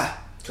that. Why?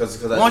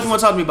 Because why don't you want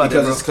to talk to me about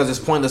that? Because it's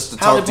pointless to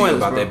talk to you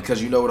about that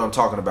because you know what I'm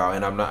talking about,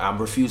 and I'm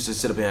refused to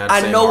sit up here and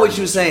I know what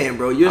you're saying,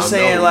 bro. You're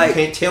saying you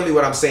can't tell me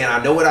what I'm saying.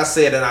 I know what I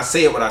said, and I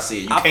said what I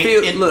said. You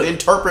can't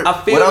interpret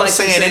what I'm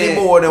saying any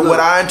more than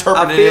what I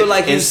interpreted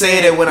and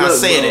said it when I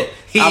said it.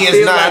 He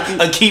is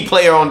not a key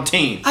player on the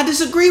team. I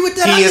disagree with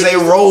that. He is a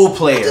role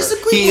player.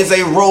 He is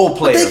a role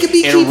player. They could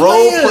be and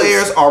role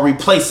players are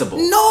replaceable.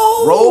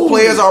 No. Role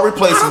players are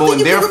replaceable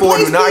and therefore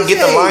do not get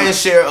the lion's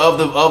share of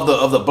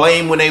the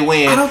blame when they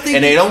win.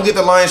 And they don't get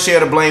the lion's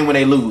share of the blame when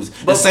they lose.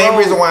 The same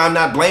reason why I'm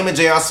not blaming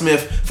J.R.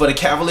 Smith for the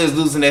Cavaliers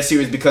losing that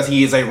series because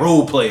he is a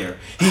role player.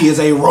 He is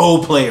a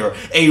role player.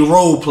 A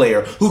role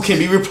player who can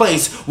be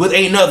replaced with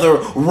another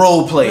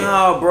role player.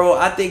 No, bro.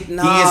 I think he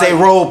is a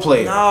role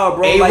player. No,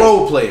 bro. A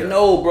role player.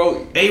 No,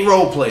 bro. A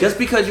role player. Just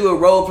because you're a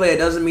role player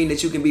doesn't mean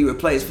that you can be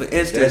replaced. For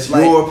instance, that's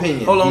your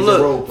opinion. Hold on,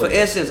 look. For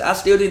instance, I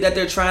still think that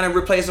they're trying to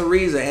replace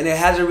Ariza, and it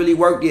hasn't really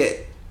worked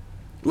yet.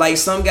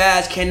 Some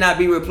guys cannot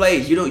be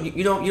replaced. You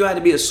don't have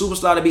to be a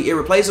superstar to be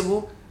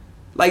irreplaceable.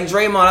 Like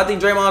Draymond, I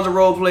think Draymond's a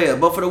role player,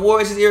 but for the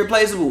Warriors, he's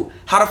irreplaceable.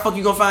 How the fuck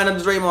you gonna find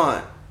another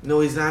Draymond? No,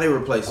 he's not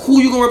irreplaceable.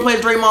 Who you gonna replace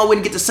Draymond with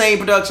and get the same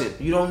production?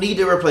 You don't need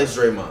to replace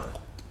Draymond.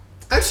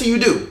 Actually, you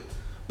do.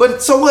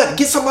 But so what?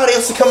 Get somebody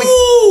else to come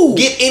in.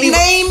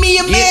 Name me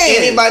a man.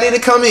 Get anybody to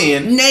come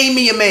in. Name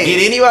me a man. Get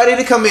anybody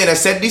to come in and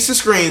set decent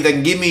screens that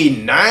can give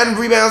me 9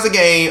 rebounds a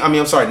game.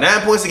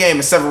 9 points a game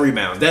and 7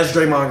 rebounds. That's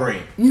Draymond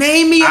Green.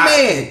 Name me a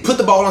man. Put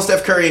the ball on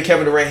Steph Curry and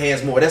Kevin Durant's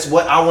hands more. That's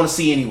what I want to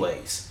see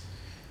anyways.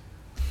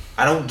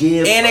 I don't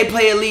give. And they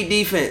play elite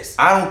defense.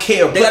 I don't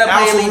care. They gotta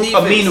play elite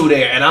defense. Aminu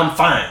there and I'm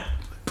fine.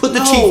 Put the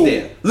Chief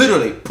there.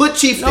 Literally. Put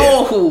Chief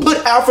there. Put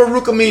Alfred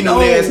Aminu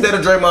there instead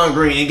of Draymond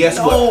Green. And guess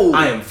what?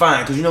 I am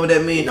fine. Because you know what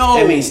that means?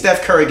 That means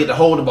Steph Curry get to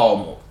hold the ball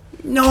more.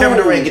 Kevin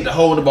Durant get to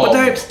hold the ball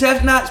more.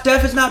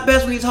 Steph is not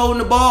best when he's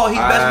holding the ball. He's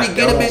best when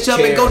he get a bitch up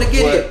and go to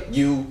get it.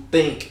 You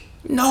think.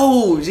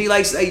 No, he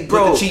likes,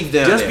 bro. Put the Chief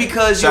down just there.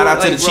 because shout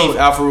out to the Chief,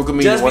 Alfred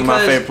Aminu, one of my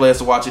favorite players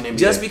to watch in NBA.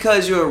 Just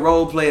because you're a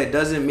role player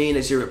doesn't mean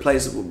that you're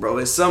replaceable, bro.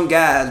 There's some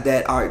guys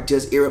that are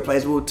just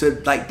irreplaceable to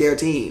their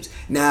teams.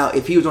 Now,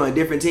 if he was on a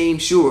different team,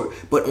 sure,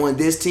 but on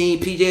this team,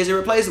 PJ is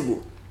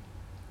irreplaceable.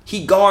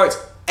 He guards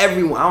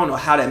everyone. I don't know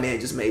how that man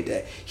just made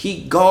that.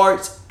 He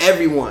guards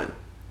everyone.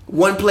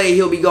 One play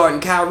he'll be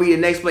guarding Kyrie, the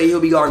next play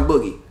he'll be guarding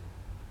Boogie.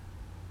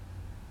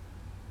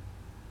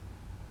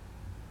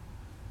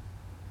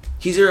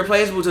 He's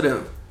irreplaceable to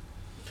them.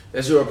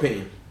 That's your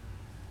opinion.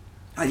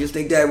 I just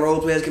think that role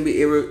players can be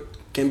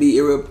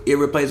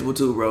irreplaceable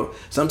too, bro.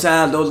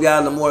 Sometimes those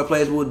guys are more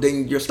replaceable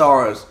than your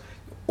stars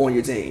on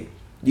your team.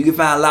 You can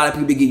find a lot of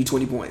people to give you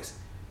 20 points.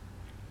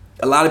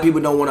 A lot of people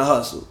don't want to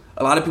hustle.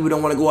 A lot of people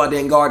don't want to go out there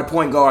and guard the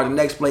point guard. The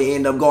next play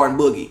end up guarding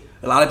Boogie.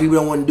 A lot of people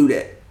don't want to do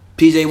that.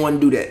 PJ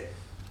want to do that.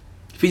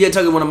 PJ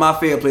Tucker, one of my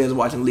favorite players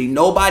watching the league.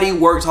 Nobody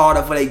works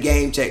harder for their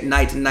game check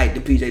night to night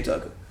than PJ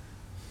Tucker.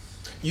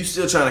 You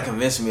still trying to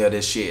convince me of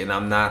this shit, and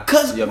I'm not.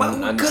 You're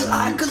not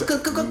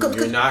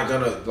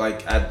gonna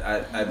like.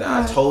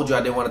 I told you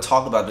I didn't want to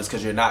talk about this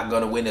because you're not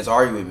gonna win this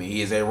argument with me.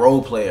 He is a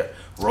role player.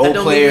 Role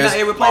players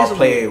all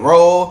play a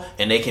role,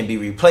 and they can be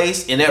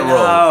replaced in that role.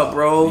 No,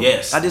 bro.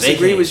 Yes, I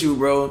disagree with you,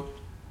 bro.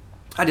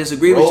 I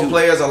disagree with you. Role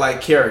players are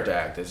like character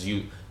actors.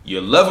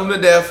 You love them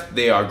to death.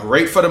 They are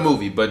great for the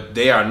movie, but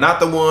they are not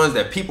the ones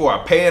that people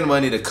are paying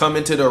money to come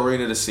into the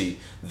arena to see.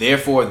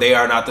 Therefore, they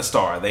are not the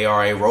star. They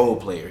are a role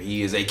player.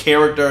 He is a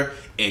character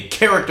in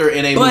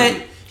a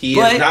movie. He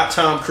is not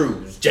Tom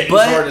Cruise. James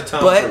Harden is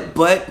Tom Cruise.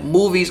 But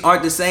movies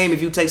aren't the same if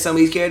you take some of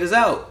these characters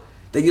out.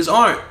 They just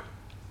aren't.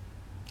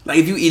 Like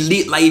if you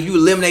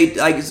eliminate,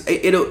 like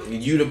it'll.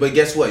 But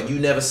guess what? You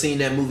never seen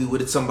that movie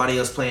with somebody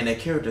else playing that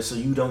character, so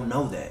you don't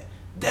know that.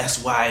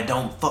 That's why it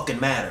don't fucking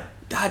matter.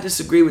 I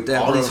disagree with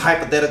that. All these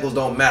hypotheticals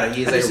don't matter.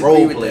 He is a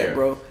role player,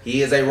 bro.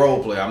 He is a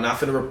role player. I'm not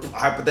finna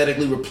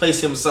hypothetically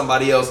replace him with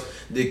somebody else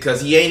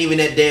because he ain't even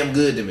that damn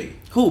good to me.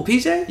 Who,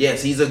 PJ?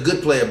 Yes, he's a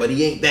good player, but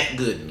he ain't that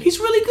good to me. He's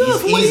really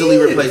good. He's easily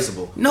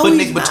replaceable. No, put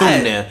he's Nick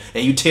Batum there,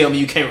 and you tell me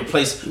you can't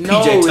replace PJ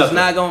Tucker. It's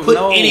not gonna, put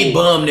any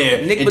bum there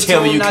and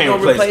tell me you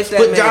can't replace.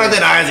 Put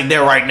Jonathan Isaac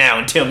there right now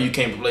and tell me you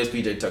can't replace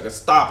PJ Tucker.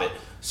 Stop it.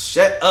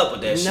 Shut up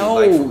with that shit.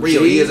 Like, for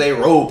real, he is a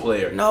role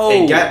player.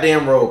 A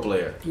goddamn role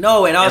player.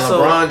 No, and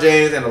also LeBron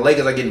James and the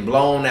Lakers are getting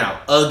blown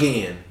out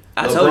again.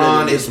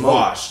 LeBron is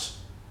washed.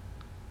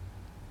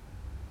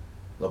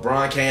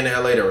 LeBron came to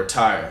LA to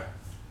retire.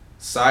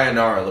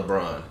 Sayonara,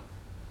 LeBron.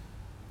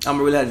 I'm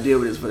gonna really have to deal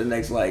with this for the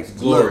next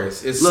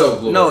glorious. So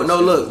glorious.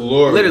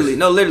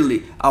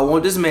 Literally. I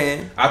want this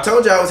man. I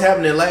told y'all it was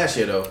happening last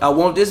year though. I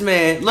want this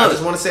man. Look, I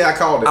just want to say I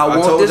called it.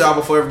 I told y'all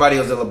before everybody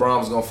else that LeBron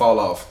was gonna fall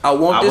off. I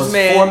was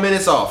 4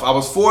 minutes off. I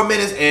was 4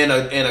 minutes and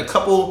a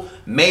couple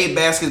made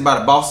baskets by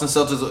the Boston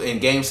Celtics in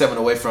Game 7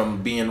 away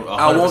from being 100%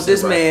 I want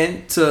this right.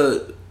 man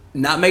to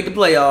not make the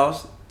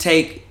playoffs,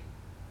 take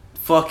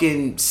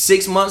fucking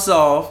 6 months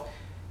off,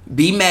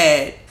 be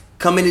mad,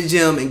 come in the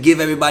gym and give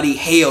everybody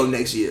hell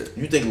next year.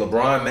 You think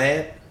LeBron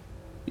mad?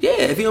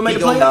 Yeah, if he don't make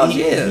the playoffs,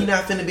 he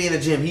not finna be in the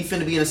gym. He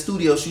finna be in the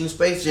studio shooting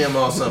Space Jam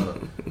all summer.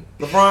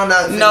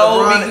 LeBron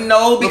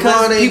not.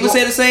 Because people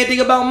say the same thing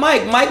about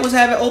Mike. Mike was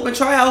having open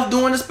tryouts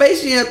doing the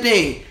Space Jam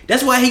thing.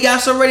 That's why he got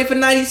so ready for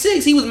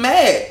 '96. He was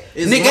mad.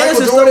 Nick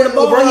Anderson started the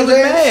ball. He was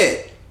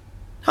mad.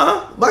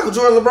 Huh? Michael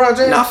Jordan, LeBron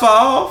James. Not far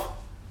off.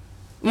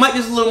 Mike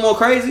just a little more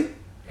crazy.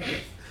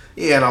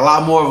 Yeah, and a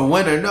lot more of a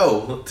winner.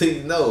 No.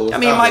 I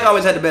mean, Mike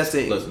always had the best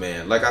team. Look,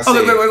 man, like I said,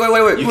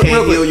 wait. You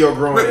can't heal your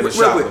groin in a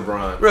shot,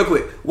 LeBron. Real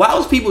quick. Why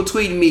was people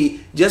tweeting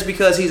me just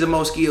because he's the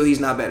most skilled, he's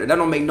not better? That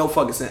don't make no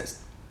fucking sense.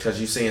 Because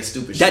you saying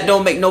stupid shit. That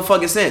don't make no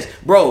fucking sense.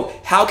 Bro,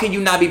 how can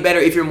you not be better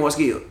if you're more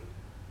skilled?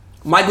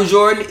 Michael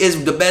Jordan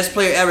is the best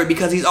player ever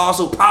because he's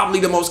also probably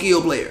the most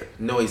skilled player.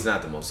 No, he's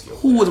not the most skilled.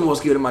 Who was more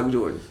skilled than Michael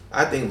Jordan?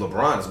 I think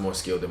LeBron is more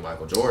skilled than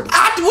Michael Jordan.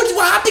 Which is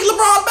why I think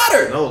LeBron's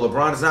better. No,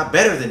 LeBron is not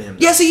better than him.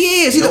 Yes,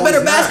 he is. He's a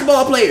better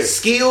basketball player.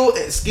 Skill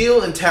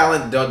and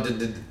talent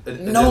does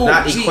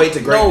not equate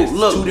to greatness. No,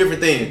 look, two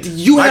different things.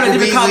 You had a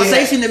different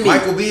conversation than me.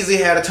 Michael Beasley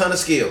had a ton of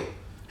skill.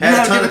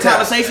 Had a ton of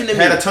conversation than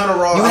me. Had a ton of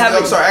raw.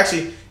 I'm sorry,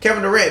 actually.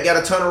 Kevin Durant got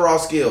a ton of raw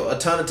skill, a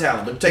ton of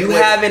talent. But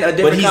having a different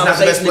conversation. But he's not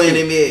the best player in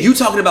the NBA. You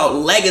talking about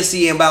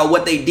legacy and about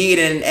what they did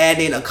and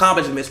adding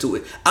accomplishments to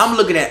it. I'm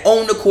looking at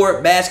on the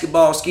court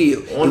basketball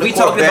skill. On the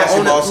court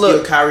basketball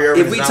skill, Kyrie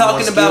Irving is not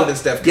more skilled than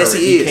Steph Curry. Yes,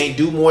 he is. He can't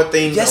do more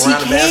things around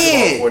the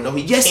basketball court. No,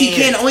 he yes, he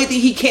can. The only thing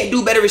he can't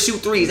do better is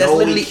shoot threes. That's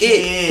literally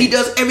it. He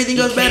does everything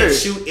else better. He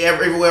can't shoot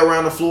everywhere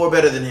around the floor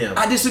better than him.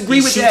 I disagree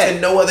with that. He shoots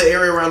in no other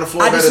area around the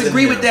floor better than him. I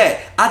disagree with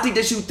that. I think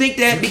that you think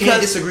that because... You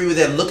can't disagree with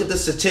that. Look at the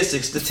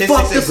statistics. Fuck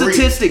the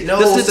statistics.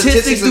 The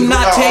statistics do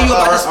not tell you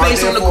about the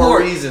space on the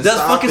court. Those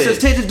fucking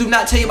statistics do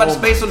not tell you about the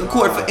space on the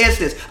court. For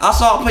instance, I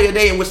saw a play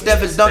today in which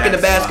Steph is dunking the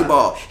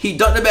basketball. He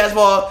dunked the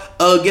basketball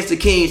against the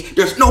Kings.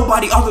 There's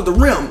nobody under the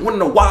rim. Wanna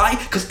know why?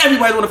 Because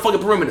everybody's on the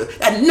fucking perimeter.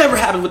 That never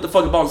happens with the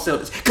fucking Boston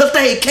Celtics. Because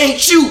they can't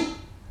shoot.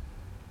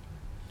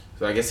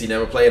 So I guess he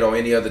never played on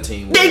any other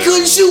team. They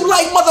couldn't shoot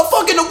like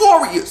motherfucking the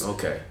Warriors.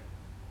 Okay.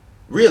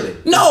 Really?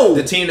 No.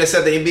 The team that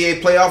set the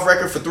NBA playoff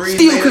record for threes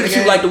still couldn't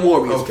shoot like the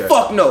Warriors. Okay.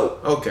 Fuck no.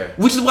 Okay.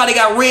 Which is why they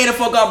got ran the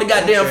fuck off the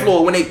goddamn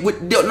floor when they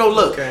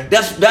look. Okay.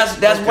 That's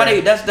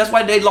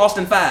why they lost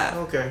in 5.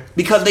 Okay.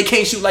 Because they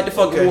can't shoot like the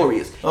fucking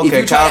Warriors. Okay. If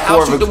you try to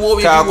outshoot the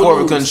Warriors, Kyle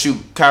Korver couldn't shoot.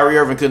 Kyrie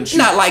Irving couldn't shoot.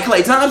 Not like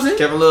Klay Thompson.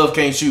 Kevin Love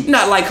can't shoot.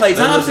 Not like Klay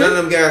Thompson. None of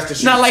them guys can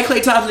shoot. Not like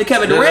Klay Thompson and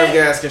Kevin Durant. None of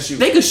them guys can shoot.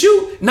 They can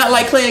shoot. Not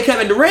like Klay and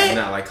Kevin Durant.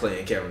 Not like Klay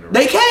and Kevin Durant.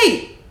 They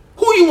can't.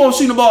 Who you want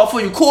shooting the ball for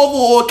you, Korver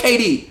or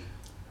KD?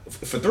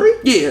 For 3?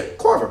 Yeah.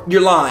 Korver.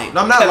 You're lying.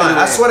 No, I'm not Kevin lying.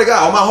 Durant. I swear to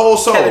God, on my whole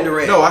soul. Kevin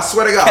Durant. No, I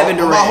swear to God. Kevin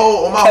Durant.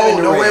 On my whole.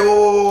 Kevin Durant. No, wait,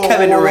 whoa.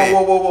 Kevin Durant.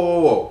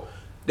 Whoa.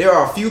 There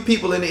are a few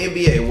people in the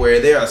NBA where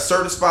there are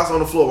certain spots on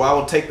the floor where I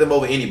will take them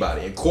over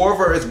anybody. And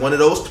Korver is one of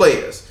those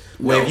players.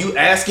 Where if you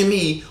asking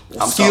me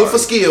for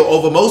skill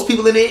over most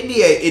people in the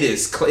NBA, it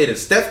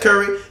is Steph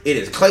Curry, it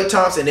is Klay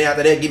Thompson, and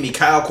after that, give me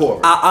Kyle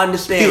Korver. I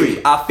understand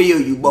you. I feel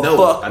you, but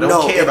I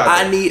don't care about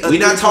that. We're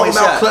not talking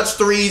about clutch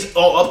threes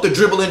or up the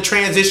dribble and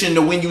transition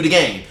to win you the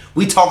game.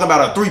 We talking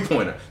about a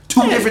 3-pointer.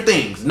 Two different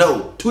things.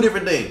 No, two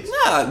different things.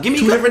 Nah, give me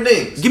two different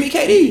things. Give me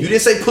KD. You didn't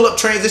say pull up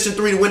transition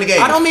 3 to win the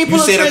game. I don't mean pull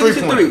up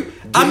transition 3.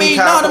 I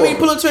mean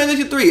pull up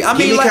transition 3. I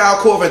mean give me Kyle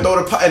Korver and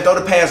throw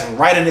the pass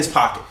right in his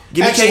pocket.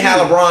 Give me KD.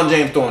 Have LeBron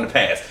James throwing the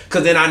pass,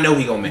 because then I know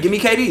he gonna make it. Give me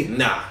KD.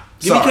 Nah.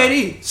 Give me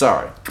KD.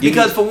 Sorry.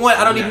 Because for one,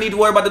 I don't even need to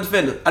worry about the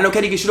defender. I know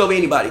KD can shoot over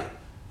anybody.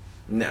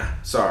 Nah.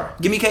 Sorry.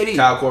 Give me KD.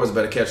 Kyle Korver's a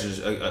better catcher,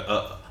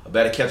 a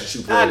better catch and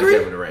shoot player than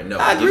Kevin Durant. No,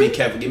 I agree.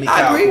 Give me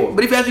Kyle Korver.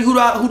 But if you ask me who do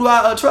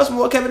I trust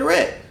more, Kevin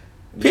Durant.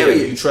 Period.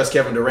 Yeah, you trust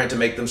Kevin Durant to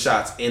make them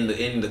shots in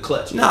the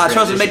clutch. Nah, I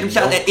trust him to make them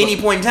shots at any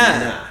point in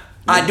time. Nah.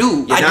 I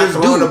do. You're not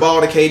throwing the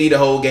ball to KD the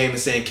whole game and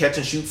saying catch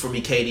and shoot for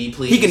me, KD,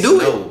 please. He can do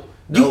it.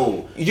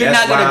 No,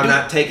 that's why I'm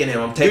not taking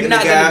him. I'm taking the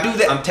guy.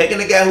 I'm taking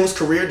the guy whose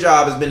career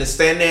job has been to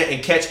stand there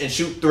and catch and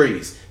shoot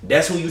threes.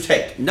 That's who you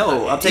take.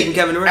 No, I'm taking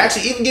Kevin Durant.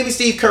 Actually, even give me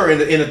Steve Kerr in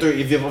the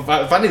 3. If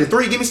I need a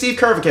 3, give me Steve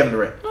Kerr for Kevin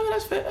Durant. Okay,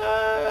 that's fair.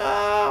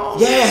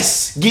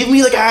 Yes, give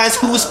me the guys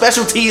whose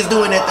specialty is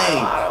doing that thing.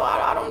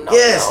 I don't know.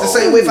 Yes, the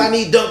same way if I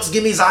need dunks,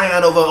 give me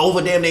Zion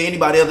over damn near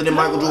anybody other than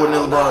Michael Jordan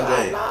and LeBron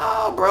James.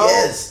 Nah, bro.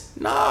 Yes.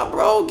 Nah,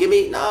 bro. Give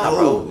me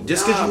bro.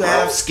 Just because you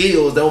have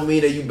skills don't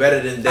mean that you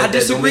better than that. I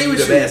disagree with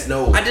you. Best.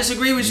 No, I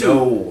disagree with you.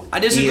 No, I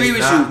disagree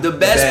with you. The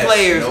best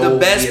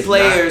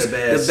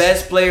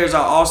players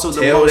are also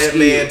the most skilled. Tell that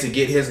man to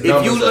get his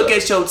numbers up. If you look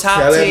at your top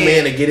 10, tell that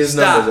man to get his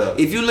numbers up.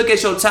 If you look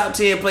at your top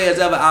 10 players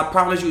ever, I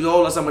promise you,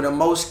 those are some of the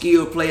most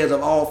skilled players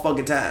of all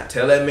fucking time.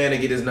 Tell that man to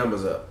get his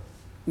numbers up.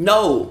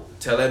 No.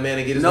 Tell that man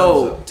to get his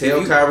numbers up.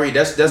 Tell Kyrie,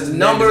 that's the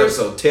numbers.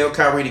 So tell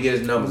Kyrie to get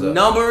his numbers up.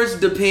 Numbers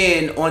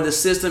depend on the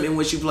system in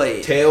which you play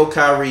in. Tell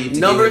Kyrie to get his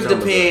numbers up.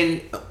 Numbers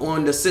depend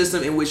on the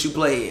system in which you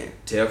play in.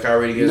 Tell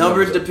Kyrie to get his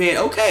numbers up. Numbers depend.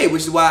 Okay,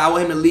 which is why I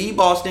want him to leave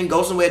Boston,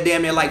 go somewhere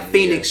damn near like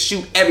Phoenix,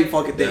 shoot every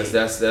fucking thing.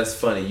 That's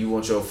funny. You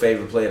want your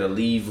favorite player to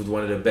leave with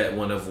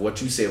one of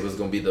what you said was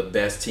going to be the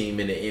best team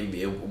in the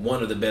NBA,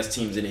 one of the best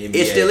teams in the NBA.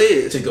 It still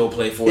is to go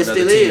play for it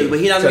another still team. Is, but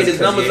he not gonna get his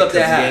numbers up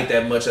that high. He ain't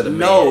that much of the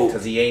man.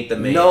 Because he ain't the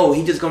man. No,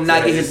 he just gonna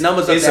not get his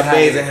numbers up that high.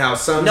 It's amazing how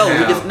somehow.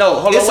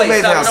 It's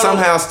amazing how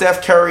somehow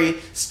Steph Curry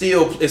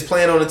still is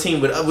playing on the team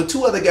with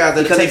 2 other guys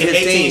that are taking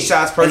 18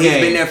 shots per game.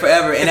 He's been there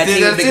forever, and that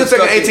team is still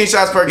taking 18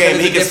 shots per game.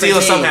 He can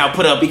still somehow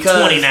put up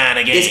 29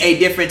 a game. It's a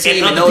different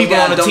team, and other people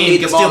on the team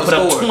can still put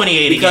up 28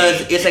 a game.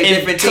 Because it's a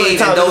different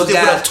team, and those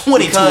guys.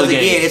 Because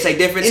again, it's a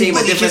different team,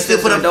 a different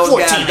system, and those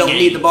guys don't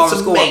need the ball to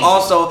score.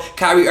 Also,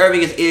 Kyrie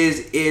Irving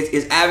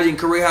is averaging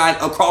career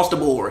highs across the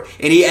board,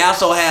 and he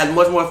also has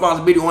much more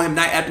responsibility on him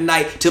night after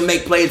night to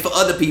make plays for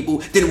other people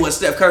than what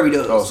Steph Curry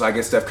does. Oh, so I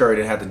guess Steph Curry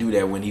didn't have to do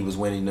that when he was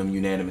winning them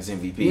unanimous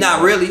MVP.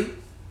 Not really.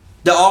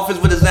 The offense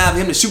was designed for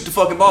him to shoot the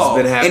fucking ball,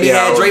 and he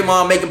had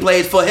Draymond making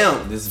plays for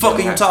him. Fuck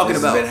are you talking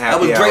about? That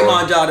was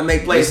Draymond's job to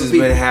make plays for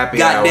people.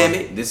 God damn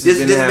it! This has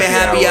been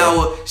happy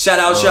hour. Shout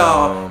out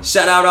y'all.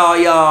 Shout out all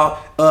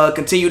y'all.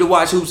 Continue to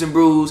watch Hoops and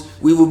Brews.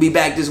 We will be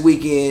back this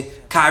weekend.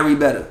 Kyrie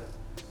better.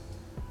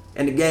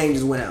 And the game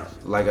just went out.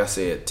 Like I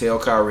said, tell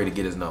Kyrie to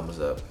get his numbers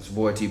up. It's your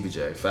boy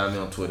TPJ. Find me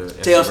on Twitter.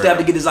 Tell Steph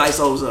to get his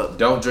ISOs up.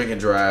 Don't drink and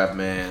drive,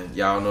 man.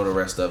 Y'all know the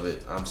rest of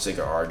it. I'm sick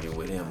of arguing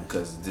with him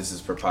because this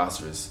is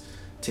preposterous.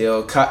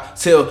 Tell Kyrie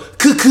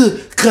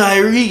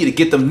to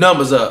get them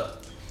numbers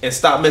up and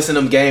stop missing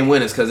them game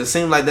winners because it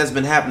seems like that's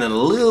been happening a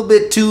little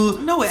bit too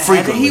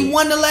frequently. He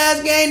won the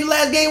last game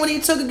when he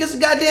took against the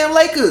goddamn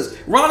Lakers.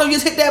 Rondo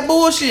just hit that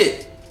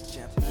bullshit.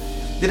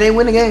 Did they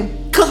win the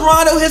game? Because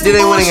Rondo hit the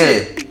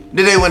bullshit.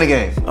 Did they win the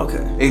game?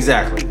 Okay.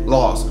 Exactly.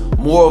 Lost.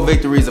 Moral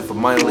victories are for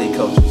minor league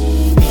coaches.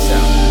 Peace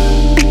out.